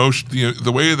the emotion,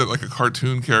 the way that like a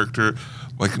cartoon character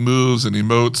like moves and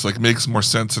emotes like makes more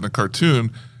sense in a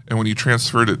cartoon, and when you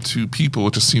transferred it to people,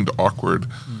 it just seemed awkward.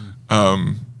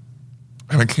 And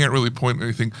I can't really point at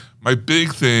anything. My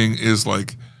big thing is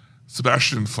like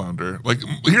Sebastian and Flounder. Like,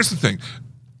 here's the thing.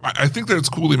 I think that it's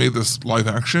cool they made this live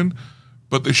action,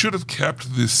 but they should have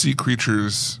kept the sea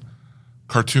creatures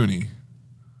cartoony.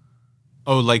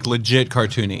 Oh, like legit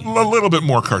cartoony. A little bit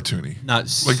more cartoony. Not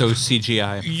like, so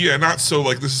CGI. Yeah, not so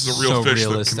like this is a real So fish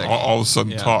realistic. that can all of a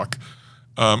sudden talk.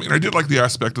 And I did like the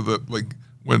aspect of that, like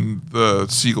when the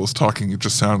seagull's talking, it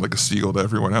just sounded like a seagull to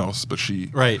everyone else, but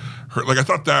I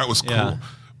thought that was cool. Yeah.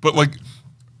 But like,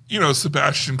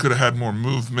 Sebastian could have had more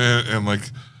movement and like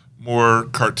more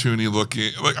cartoony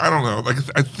looking. Like, I don't know. Like,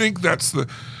 I think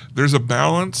there's a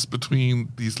balance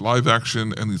between these live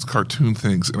action and these cartoon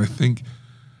things, and I think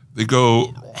they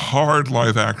go hard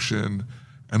live action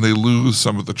and they lose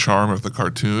some of the charm of the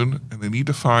cartoon, and they need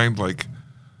to find like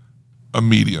a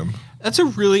medium. That's a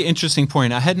really interesting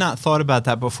point. I had not thought about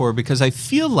that before because I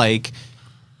feel like,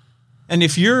 and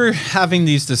if you're having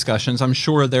these discussions, I'm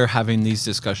sure they're having these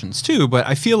discussions too, but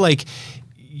I feel like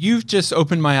you've just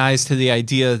opened my eyes to the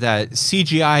idea that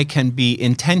CGI can be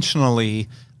intentionally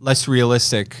less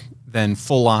realistic than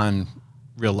full-on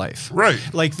real life. Right.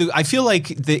 Like I feel like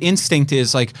the instinct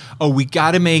is like, oh,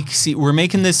 we're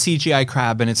making this CGI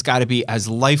crab and it's got to be as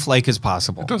lifelike as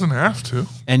possible. It doesn't have to.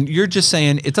 And you're just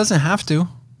saying it doesn't have to.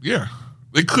 Yeah.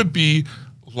 They could be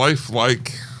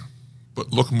lifelike,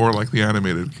 but look more like the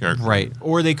animated character. Right.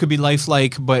 Or they could be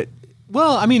lifelike, but,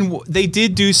 well, I mean, they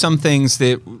did do some things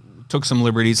that took some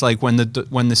liberties, like when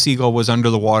the seagull was under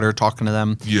the water talking to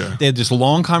them. Yeah. They had this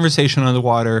long conversation under the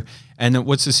water, and then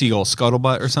what's the seagull?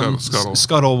 Scuttlebutt or something?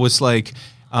 Scuttle was like,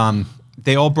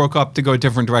 they all broke up to go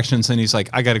different directions, and he's like,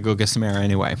 I got to go get some air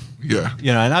anyway. Yeah.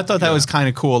 You know, and I thought that was kind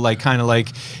of cool, like kind of like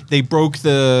they broke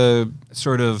the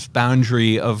sort of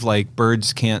boundary of like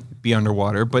birds can't be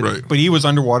underwater, but he was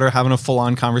underwater having a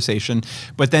full-on conversation,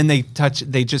 but then they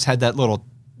just had that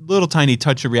little tiny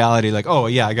touch of reality, like, oh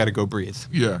yeah, I got to go breathe.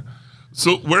 Yeah.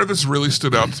 So where this really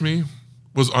stood out to me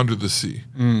was Under the Sea,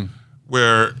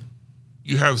 where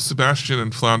you have Sebastian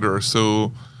and Flounder are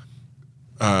so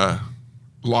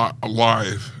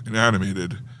alive and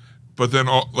animated, but then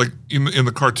all, like in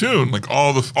the cartoon, like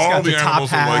all the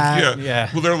animals are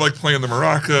like, well, they're like playing the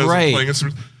maracas, and playing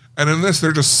instruments, and in this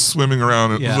they're just swimming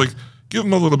around. And it was like, give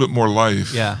them a little bit more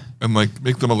life, and like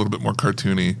make them a little bit more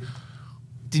cartoony.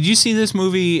 Did you see this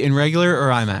movie in regular or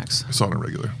IMAX? I saw it in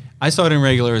regular. I saw it in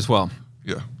regular as well.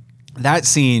 Yeah. That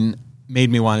scene made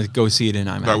me want to go see it in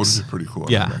IMAX. That would be pretty cool.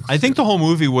 Yeah. IMAX. I think the whole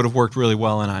movie would have worked really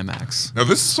well in IMAX. Now,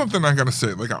 this is something I got to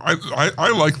say. Like,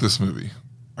 I like this movie.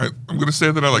 I'm going to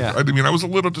say that I like it. I mean, I was a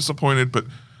little disappointed, but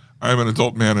I'm an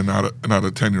adult man and not a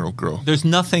 10-year-old girl. There's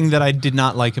nothing that I did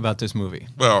not like about this movie.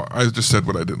 Well, I just said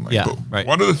what I didn't like. Yeah, but right.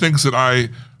 One of the things that I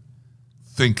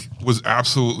think was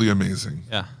absolutely amazing,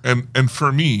 and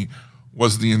for me,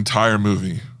 was the entire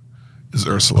movie is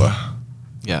Ursula.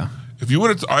 Yeah. If you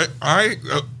would have,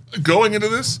 going into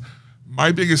this,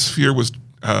 my biggest fear was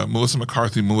Melissa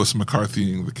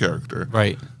McCarthying the character.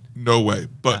 Right. No way.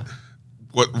 But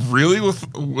what really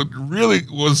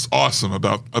was awesome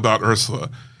about Ursula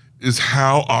is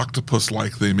how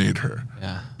octopus-like they made her.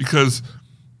 Yeah. Because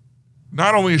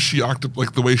not only is she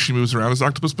like the way she moves around is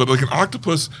octopus, but like an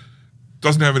octopus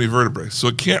doesn't have any vertebrae, so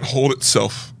it can't hold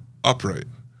itself upright,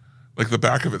 like the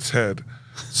back of its head.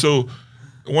 So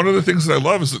one of the things that I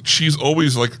love is that she's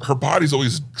always like, her body's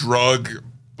always drug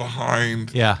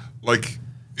behind. Yeah. Like,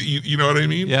 you know what I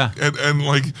mean? Yeah. And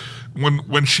like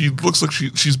when she looks like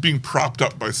she's being propped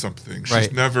up by something.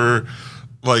 She's never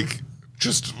like,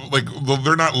 just like,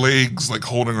 they're not legs like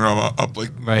holding her up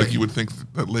like you would think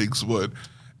that legs would.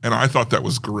 And I thought that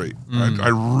was great. I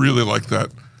really liked that.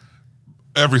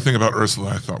 Everything about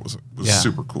Ursula I thought was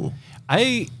super cool.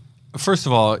 First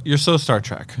of all, you're so Star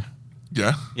Trek.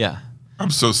 Yeah? Yeah. I'm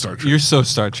so Star Trek. You're so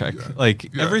Star Trek. Yeah. Like,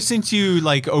 ever since you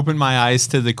like opened my eyes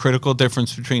to the critical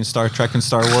difference between Star Trek and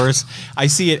Star Wars, I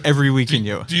see it every week in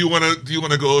you. Do you want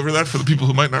to go over that for the people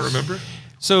who might not remember?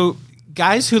 So,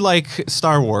 guys who like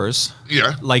Star Wars,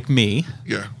 like me,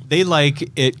 they like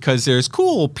it because there's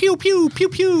cool pew pew pew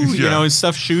pew, you know, and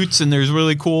stuff shoots, and there's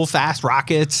really cool fast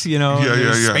rockets, you know,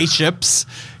 there's spaceships,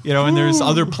 you know, and there's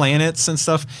other planets and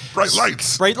stuff. Bright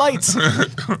lights.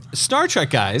 Star Trek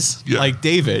guys like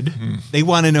David, they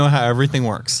want to know how everything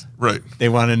works. Right. They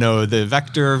want to know the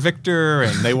Victor,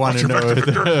 and they want to know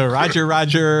the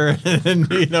Roger,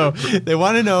 and you know, they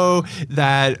want to know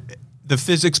that the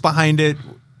physics behind it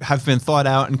have been thought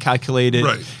out and calculated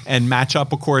and match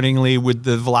up accordingly with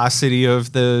the velocity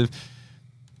of the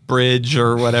bridge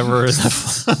or whatever.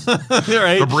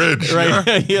 Right? The bridge. Right.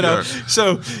 Yeah. You know,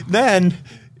 so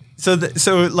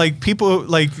like people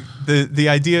like the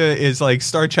idea is like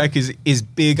Star Trek is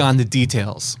big on the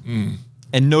details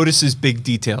and notices big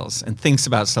details and thinks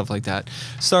about stuff like that.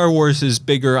 Star Wars is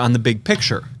bigger on the big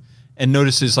picture and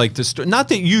notices like the story. Not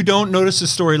that you don't notice the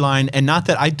storyline, and not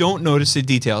that I don't notice the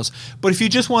details, but if you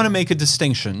just want to make a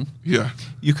distinction,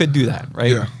 you could do that,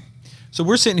 right? Yeah. So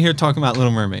we're sitting here talking about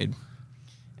Little Mermaid,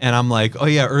 and I'm like, oh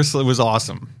yeah, Ursula was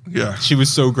awesome. Yeah. She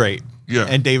was so great. Yeah.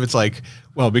 And David's like,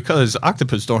 well, because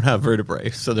octopus don't have vertebrae,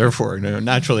 so therefore, you know,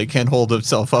 naturally can't hold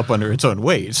itself up under its own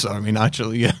weight. So I mean,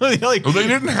 naturally, you know, like, well, they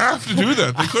didn't have to do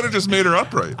that. They could have just made her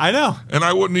upright. I know, and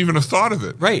I wouldn't even have thought of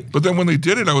it. Right. But then when they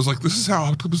did it, I was like, this is how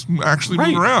octopus actually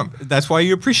move around. That's why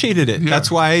you appreciated it. Yeah.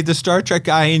 That's why the Star Trek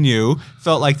guy in you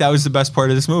felt like that was the best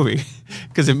part of this movie,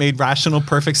 because it made rational,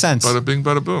 perfect sense. Bada bing,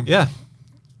 bada boom. Yeah.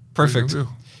 Perfect.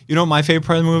 You know what my favorite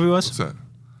part of the movie was? What's that?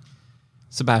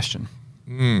 Sebastian.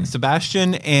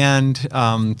 Sebastian and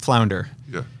Flounder.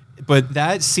 Yeah. But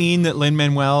that scene that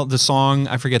Lin-Manuel, the song,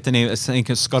 I forget the name, I think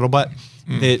it's Scuttlebutt,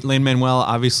 that Lin-Manuel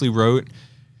obviously wrote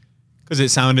because it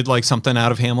sounded like something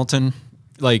out of Hamilton.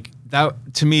 Like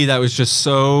that, to me, that was just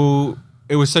so,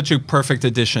 it was such a perfect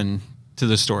addition to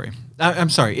the story. I'm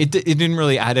sorry, it didn't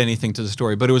really add anything to the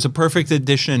story, but it was a perfect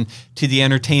addition to the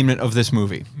entertainment of this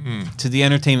movie, to the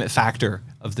entertainment factor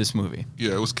of this movie.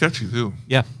 Yeah, it was catchy too.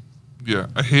 Yeah. Yeah,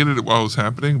 I hated it while it was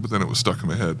happening, but then it was stuck in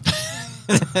my head.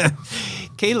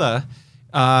 Kayla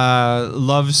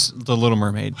loves The Little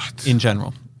Mermaid in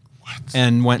general.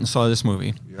 And went and saw this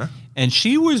movie. Yeah. And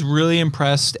she was really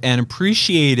impressed and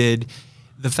appreciated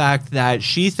the fact that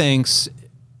she thinks,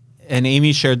 and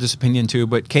Amy shared this opinion too,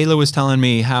 but Kayla was telling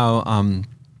me how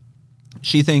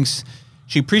she thinks,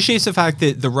 she appreciates the fact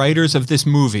that the writers of this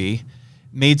movie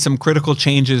made some critical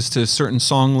changes to certain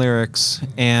song lyrics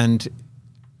and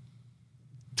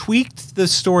tweaked the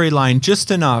storyline just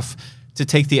enough to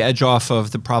take the edge off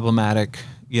of the problematic,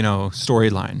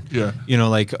 storyline. Yeah.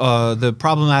 Like the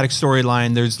problematic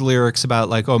storyline, there's lyrics about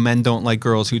like, oh, men don't like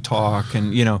girls who talk,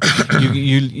 and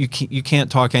you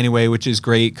can't talk anyway, which is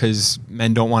great because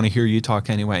men don't want to hear you talk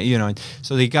anyway.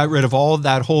 So they got rid of all of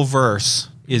that whole verse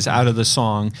is out of the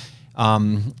song,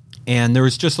 and there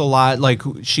was just a lot. Like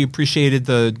she appreciated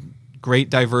the great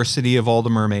diversity of all the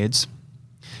mermaids.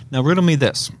 Now riddle me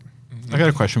this. I got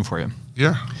a question for you.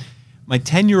 Yeah. My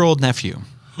 10-year-old nephew,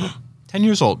 10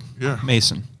 years old, Yeah.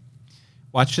 Mason,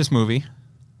 watched this movie,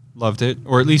 loved it,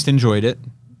 or at least enjoyed it.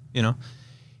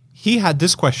 He had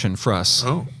this question for us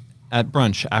at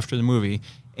brunch after the movie,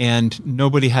 and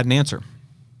nobody had an answer.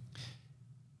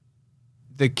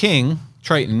 The king,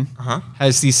 Triton,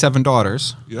 has these 7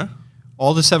 daughters. Yeah.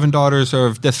 All the 7 daughters are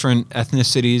of different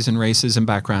ethnicities and races and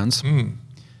backgrounds.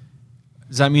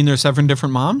 Does that mean there's 7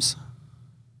 different moms?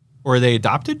 Or are they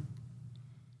adopted?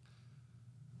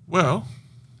 Well,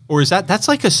 or is that's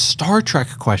like a Star Trek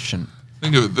question?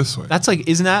 Think of it this way. That's like,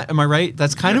 isn't that, am I right?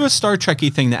 That's kind of a Star Trek-y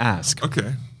thing to ask.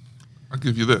 Okay. I'll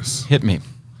give you this. Hit me.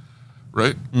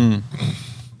 Right?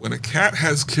 When a cat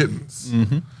has kittens,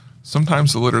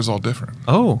 sometimes the litter's all different.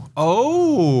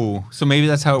 Oh. So maybe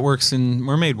that's how it works in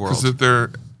Mermaid World. Because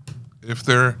if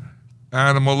they're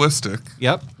animalistic.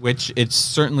 Yep, which it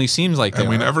certainly seems like they and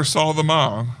we are. never saw the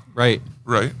mom. Right.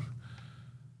 Right.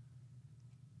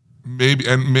 Maybe,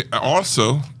 and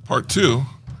also, part 2,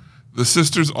 the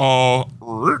sisters all,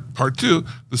 part 2,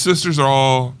 the sisters are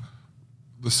all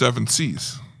the 7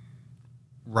 C's.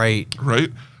 Right. Right?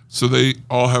 So they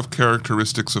all have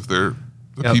characteristics of the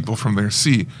people from their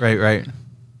sea. Right.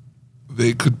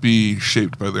 They could be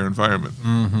shaped by their environment.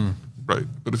 Right.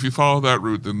 But if you follow that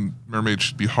route, then mermaids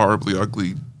should be horribly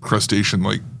ugly,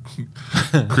 crustacean-like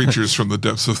creatures from the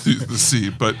depths of the sea.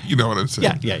 But you know what I'm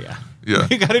saying? Yeah. Yeah.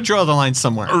 You got to draw the line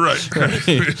somewhere. Right.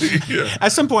 Yeah.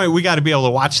 At some point, we got to be able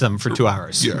to watch them for 2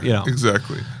 hours. Yeah.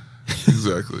 Exactly.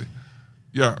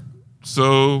 Yeah.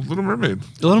 So, Little Mermaid.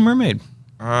 The Little Mermaid.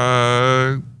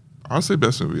 I'll say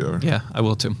best movie ever. Yeah, I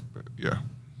will too. Yeah.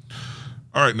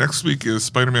 All right. Next week is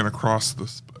Spider-Man Across the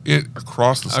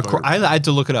Spider-Verse. I had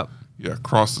to look it up. Yeah,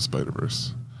 Across the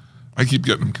Spider-Verse. I keep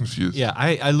getting them confused. Yeah,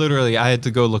 I literally had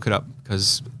to go look it up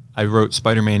because I wrote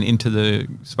Spider-Man into the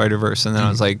Spider-Verse, and then I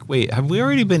was like, wait, have we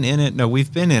already been in it? No,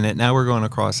 we've been in it. Now we're going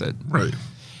across it. Right.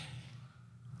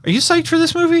 Are you psyched for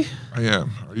this movie? I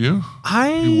am. Are you?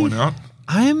 You worn out?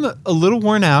 I'm a little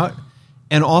worn out,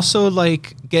 and also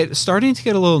like starting to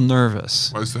get a little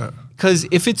nervous. Why is that? Because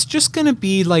if it's just going to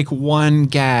be like one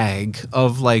gag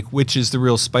of like which is the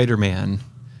real Spider-Man.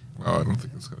 Well, I don't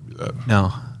think it's going to be that.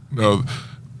 No.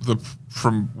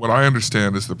 From what I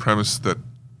understand is the premise that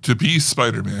to be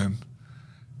Spider-Man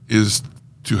is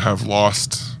to have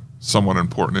lost someone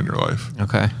important in your life.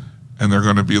 Okay. And they're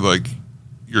going to be like,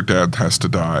 your dad has to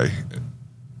die.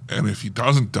 And if he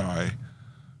doesn't die,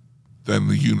 then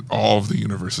all of the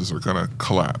universes are going to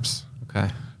collapse.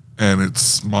 Okay. And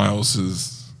it's Miles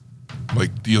is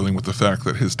like dealing with the fact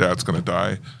that his dad's going to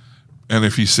die. And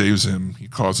if he saves him, he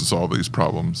causes all these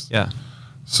problems. Yeah.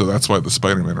 So that's why the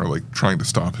Spider-Men are like trying to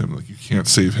stop him. Like, you can't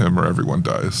save him or everyone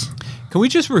dies. Can we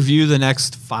just review the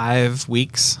next 5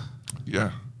 weeks?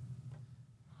 Yeah.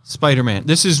 Spider-Man.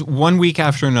 This is 1 week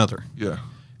after another. Yeah.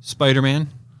 Spider-Man,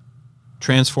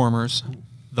 Transformers,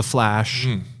 The Flash,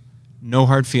 No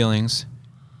Hard Feelings,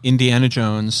 Indiana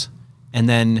Jones, and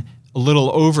then a little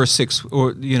over 6,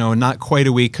 or not quite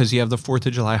a week because you have the 4th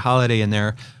of July holiday in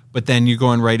there, but then you're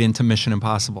going right into Mission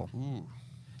Impossible. Ooh.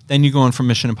 Then you're going from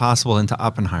Mission Impossible into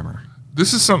Oppenheimer.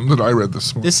 This is something that I read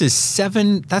this morning. This is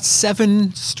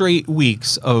 7 straight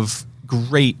weeks of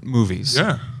great movies.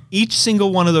 Yeah. Each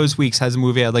single one of those weeks has a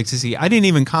movie I'd like to see. I didn't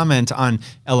even comment on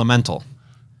Elemental.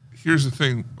 Here's the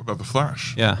thing about The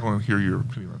Flash. Yeah. I want to hear your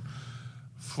opinion on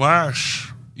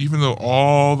Flash, even though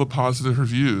all the positive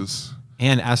reviews.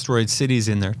 And Asteroid City's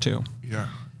in there too. Yeah.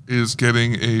 Is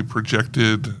getting a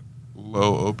projected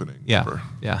low opening. Yeah. number.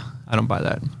 Yeah. I don't buy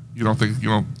that. You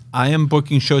don't. I am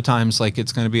booking showtimes like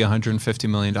it's going to be $150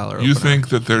 million opener. You think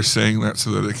that they're saying that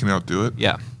so that they can outdo it?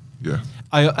 Yeah. Yeah.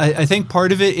 I think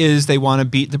part of it is they want to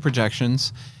beat the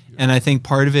projections. And I think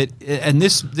part of it, and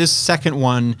this second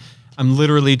one, I'm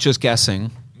literally just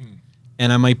guessing,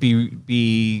 and I might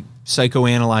be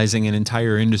psychoanalyzing an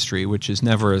entire industry, which is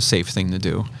never a safe thing to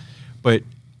do. But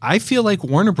I feel like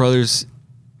Warner Brothers,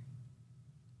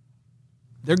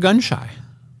 they're gun shy.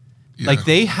 Yeah. Like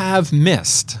they have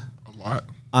missed A lot.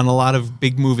 on a lot of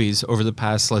big movies over the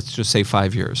past, let's just say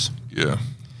 5 years. Yeah.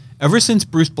 Ever since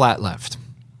Bruce Blatt left,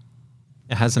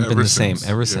 it hasn't been the same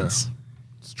ever yeah. since.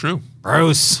 It's true.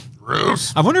 Bruce.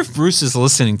 I wonder if Bruce is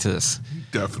listening to this.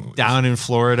 Definitely. Down in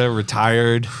Florida,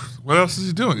 retired. What else is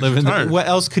he doing? He's Living. retired. What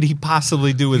else could he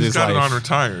possibly do with He's his got life? it on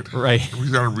retired. Right. He's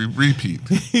got it repeat.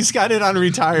 He's got it on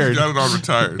retired. He's got it on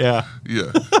retired. Yeah.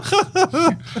 Yeah.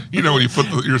 You know when you put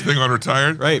your thing on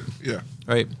retired? Right. Yeah.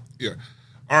 Right. Yeah.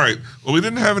 All right. Well, we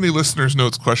didn't have any listeners'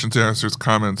 notes, questions, answers,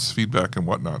 comments, feedback, and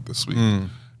whatnot this week.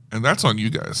 And that's on you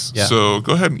guys. Yeah. So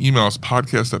go ahead and email us,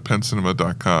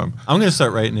 podcast@pencinema.com. I'm going to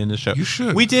start writing in the show. You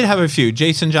should. We did have a few.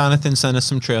 Jason Jonathan sent us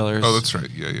some trailers. Oh, that's right.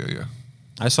 Yeah.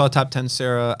 I saw Top 10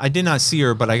 Sarah. I did not see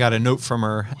her, but I got a note from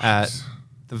her at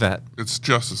the vet. It's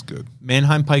just as good.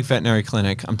 Manheim Pike Veterinary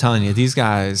Clinic. I'm telling you, these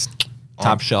guys,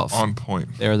 top shelf. On point.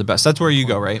 They're the best. That's where you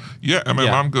go, right? Yeah, and my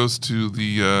Yeah. mom goes to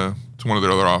the to one of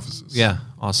their other offices. Yeah.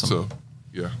 Awesome. So,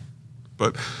 yeah.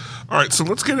 But, all right, so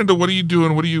let's get into what are you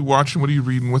doing, what are you watching, what are you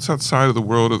reading, what's outside of the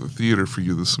world of the theater for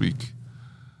you this week?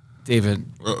 David,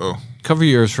 Uh-oh. cover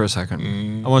your ears for a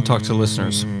second. I want to talk to the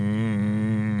listeners.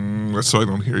 That's so I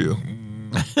don't hear you.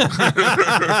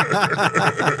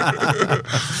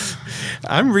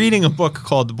 I'm reading a book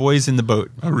called The Boys in the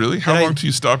Boat. Oh, really? How Did I- long till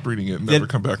you stop reading it and never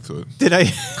come back to it? Did I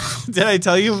did I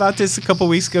tell you about this a couple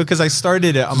weeks ago? Because I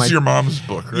started it on This my is your mom's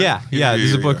book, right? yeah. This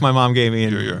is a book my mom gave me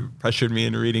and Yeah. pressured me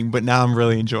into reading. But now I'm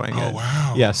really enjoying it. Oh,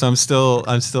 wow. Yeah, so I'm still.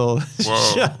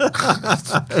 Whoa.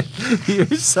 You're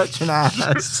such an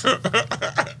ass.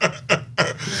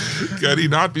 Can he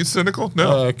not be cynical?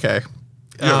 No. Okay.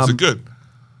 Yeah, is it good?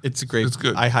 It's great. It's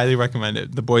good. I highly recommend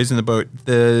it. The Boys in the Boat.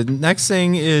 The next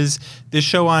thing is this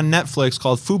show on Netflix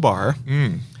called Fubar,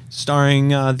 starring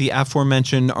the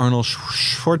aforementioned Arnold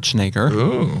Schwarzenegger,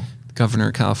 Oh. governor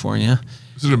of California.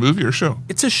 Is it a movie or a show?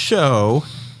 It's a show,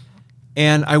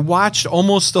 and I watched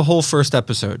almost the whole first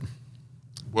episode.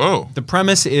 Whoa. The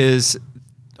premise is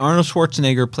Arnold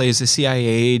Schwarzenegger plays a CIA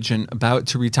agent about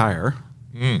to retire.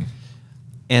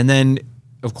 And then,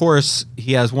 of course,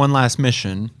 he has one last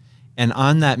mission. And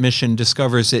on that mission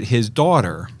discovers that his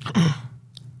daughter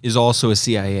is also a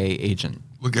CIA agent.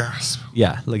 Legasp.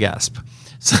 Yeah, Legasp.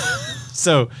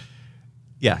 So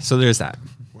there's that.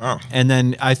 Wow. And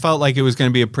then I felt like it was going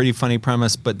to be a pretty funny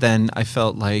premise, but then I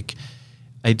felt like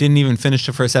I didn't even finish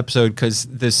the first episode because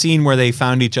the scene where they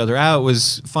found each other out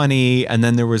was funny, and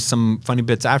then there was some funny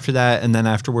bits after that, and then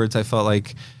afterwards I felt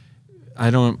like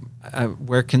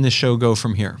where can this show go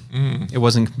from here? It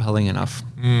wasn't compelling enough.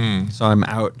 So I'm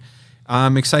out.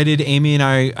 I'm excited. Amy and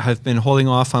I have been holding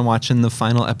off on watching the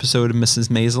final episode of Mrs.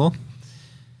 Maisel.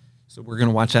 So we're going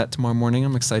to watch that tomorrow morning.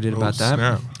 I'm excited about that.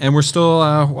 Snap. And we're still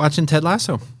watching Ted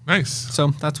Lasso. Nice. So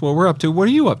that's what we're up to. What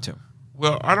are you up to?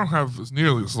 Well, I don't have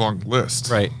nearly as long a list.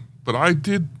 Right. But I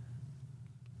did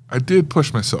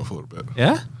push myself a little bit.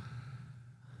 Yeah?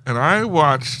 And I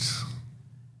watched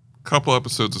a couple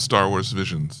episodes of Star Wars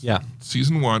Visions. Yeah.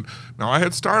 Season 1. Now, I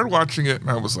had started watching it, and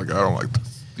I was like, I don't like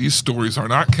this. These stories are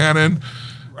not canon.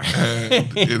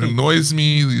 And it annoys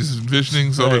me, these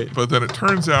envisionings of it. But then it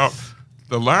turns out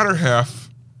the latter half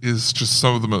is just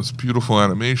some of the most beautiful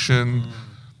animation.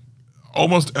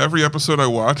 Almost every episode I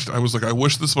watched, I was like, I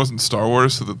wish this wasn't Star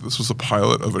Wars, so that this was a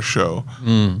pilot of a show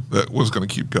that was going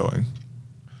to keep going.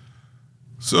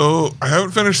 So I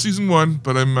haven't finished season 1,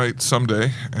 but I might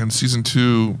someday. And season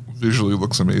 2 visually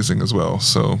looks amazing as well.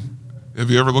 So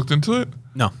have you ever looked into it?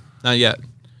 No, not yet.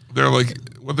 They're like,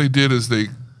 what they did is they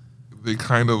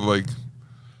kind of like,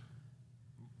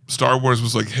 Star Wars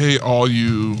was like, hey, all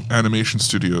you animation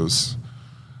studios,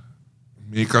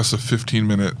 make us a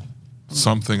 15-minute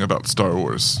something about Star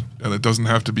Wars. And it doesn't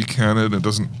have to be canon. It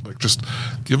doesn't, like, just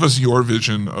give us your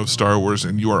vision of Star Wars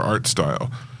and your art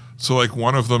style. So, like,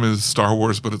 one of them is Star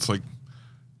Wars, but it's like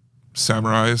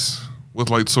samurais with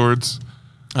light swords.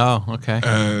 Oh, okay.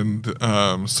 And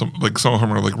some of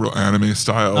them are like real anime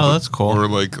style. Oh, that's cool. Or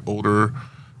like older.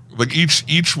 Like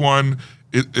each one,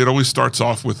 it always starts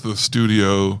off with the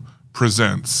studio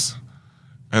presents,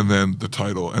 and then the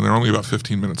title, and they're only about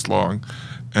 15 minutes long,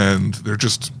 and they're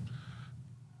just.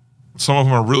 Some of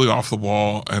them are really off the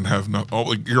wall and have no. Oh,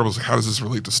 like you're almost like, how does this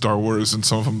relate to Star Wars? And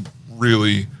some of them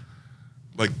really,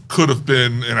 like, could have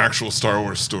been an actual Star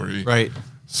Wars story. Right.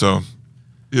 So,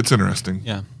 it's interesting.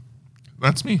 Yeah.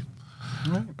 That's me.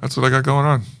 All right. That's what I got going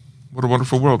on. What a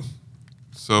wonderful world.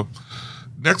 So,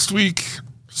 next week,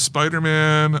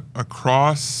 Spider-Man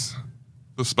Across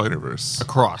the Spider-Verse.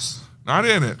 Across. Not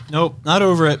in it, Nope. Not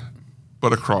over it.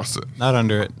 but across it. Not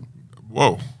under it.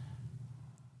 Whoa.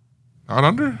 Not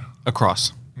under?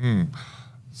 Across.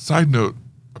 Side note,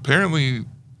 apparently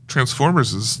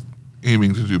Transformers is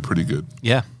aiming to do pretty good.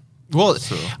 Yeah. Well,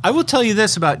 So- I will tell you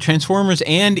this about Transformers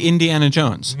and Indiana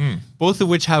Jones, both of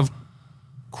which have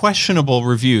questionable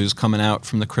reviews coming out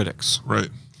from the critics. Right.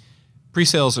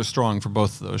 Pre-sales are strong for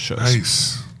both of those shows.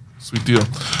 Nice. Sweet deal.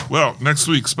 Well, next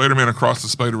week, Spider-Man Across the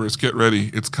Spider-Verse. Get ready.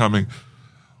 It's coming.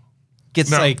 Get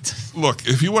Now, psyched. look,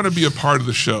 if you want to be a part of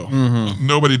the show,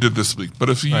 nobody did this week, but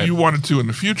if Right. you wanted to in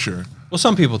the future, Well,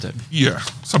 some people did. yeah,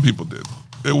 some people did.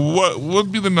 What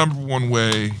would be the number one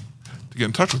way to get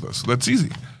in touch with us? That's easy.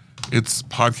 It's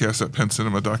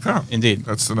podcast@penncinema.com. Indeed.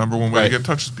 That's the number one way to Right. get in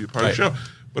touch, is be a part of Right. the show.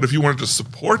 But if you wanted to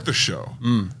support the show,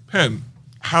 Penn,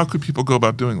 how could people go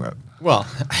about doing that? Well,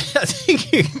 I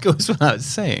think it goes without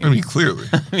saying. I mean, clearly.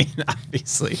 I mean,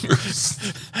 obviously.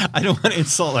 I don't want to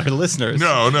insult our listeners.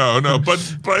 No.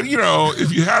 But you know,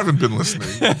 if you haven't been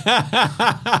listening,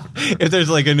 If there's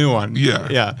like a new one. yeah.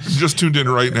 Yeah. Just tuned in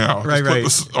right now. Right, Just put right.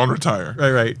 this on retire.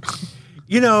 Right.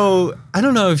 You know, I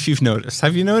don't know if you've noticed.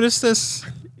 Have you noticed this?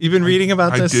 You've been reading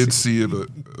about I this? did see it.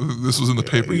 This was in the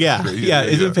paper. Yeah,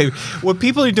 yesterday. it's in paper. What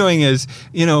people are doing is,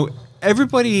 you know,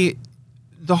 everybody,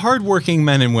 the hardworking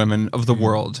men and women of the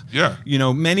world, Yeah. you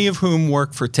know, many of whom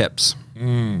work for tips.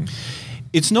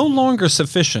 It's no longer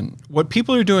sufficient. What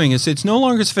people are doing is it's no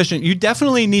longer sufficient. You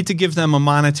definitely need to give them a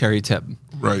monetary tip.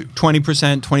 Right.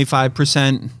 20%,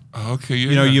 25%. Okay. Yeah.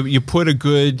 You know, you put a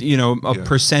good, you know, a Yeah.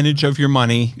 percentage of your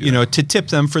money, you know, to tip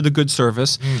them for the good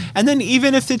service. And then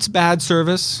even if it's bad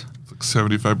service, It's like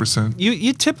 75%.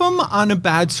 you tip them on a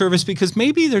bad service because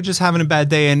maybe they're just having a bad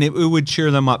day and it would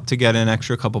cheer them up to get an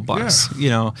extra couple bucks. Yeah. You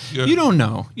know, Yeah. you don't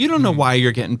know. You don't know why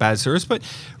you're getting bad service, but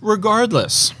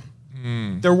regardless,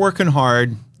 they're working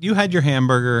hard. You had your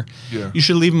hamburger. Yeah. You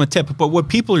should leave them a tip. But what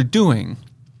people are doing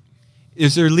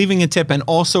is they're leaving a tip and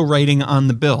also writing on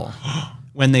the bill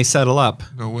when they settle up.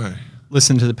 No way.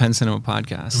 Listen to the Penn Cinema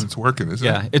podcast. It's working, isn't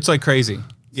Yeah, it? it's like crazy.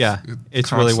 Yeah,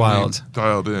 it's really constantly wild.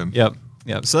 Dialed in. Yep.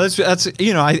 So that's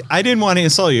you know, I didn't want to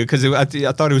insult you because I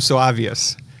thought it was so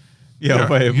obvious. Yeah.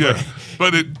 But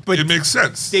But it makes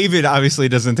sense. David obviously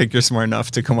doesn't think you're smart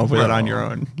enough to come up with it on your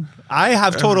own. I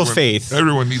have total faith.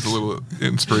 Everyone needs a little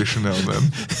inspiration now and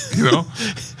then. You know,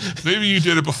 maybe you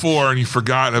did it before and you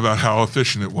forgot about how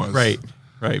efficient it was. Right.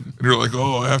 And you're like,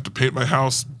 oh, I have to paint my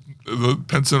house the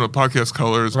Penn Cinema podcast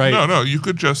colors. Right. No, you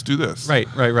could just do this. Right.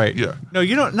 Yeah. No,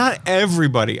 you don't. Not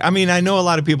everybody. I mean, I know a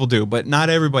lot of people do, but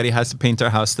not everybody has to paint their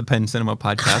house the Penn Cinema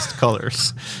podcast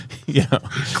colors. You know,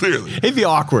 Clearly. it'd be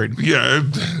awkward. Yeah,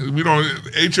 we don't.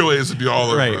 HOAs would be all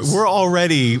over Right. us. We're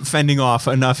already fending off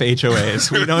enough HOAs.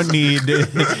 We don't need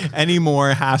any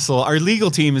more hassle. Our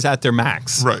legal team is at their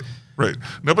max. Right.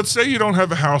 No, but say you don't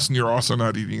have a house and you're also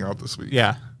not eating out this week.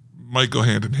 Yeah. Might go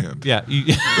hand in hand. Yeah.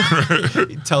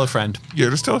 Tell a friend. Yeah,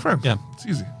 just tell a friend. Yeah. It's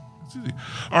easy.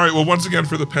 All right. Well, once again,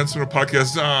 for the Penn Cinema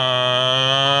podcast, I'm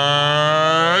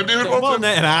David Well, Wilson.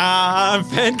 and I'm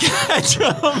Penn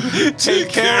Ketchum. Take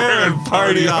care and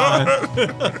party on.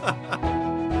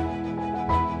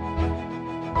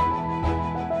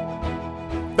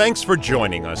 Thanks for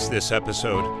joining us this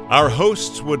episode. Our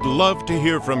hosts would love to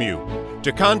hear from you.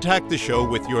 To contact the show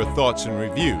with your thoughts and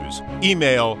reviews,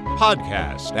 email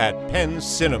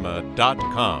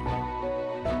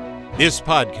podcast@penncinema.com. This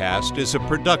podcast is a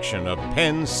production of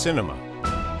Penn Cinema.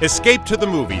 Escape to the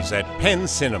movies at Penn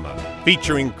Cinema,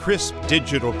 featuring crisp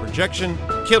digital projection,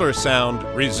 killer sound,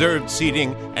 reserved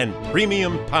seating, and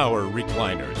premium power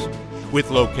recliners. With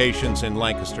locations in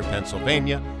Lancaster,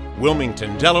 Pennsylvania,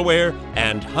 Wilmington, Delaware,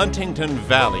 and Huntington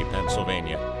Valley,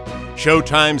 Pennsylvania.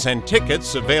 Showtimes and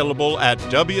tickets available at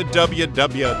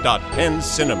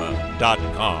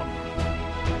www.penncinema.com.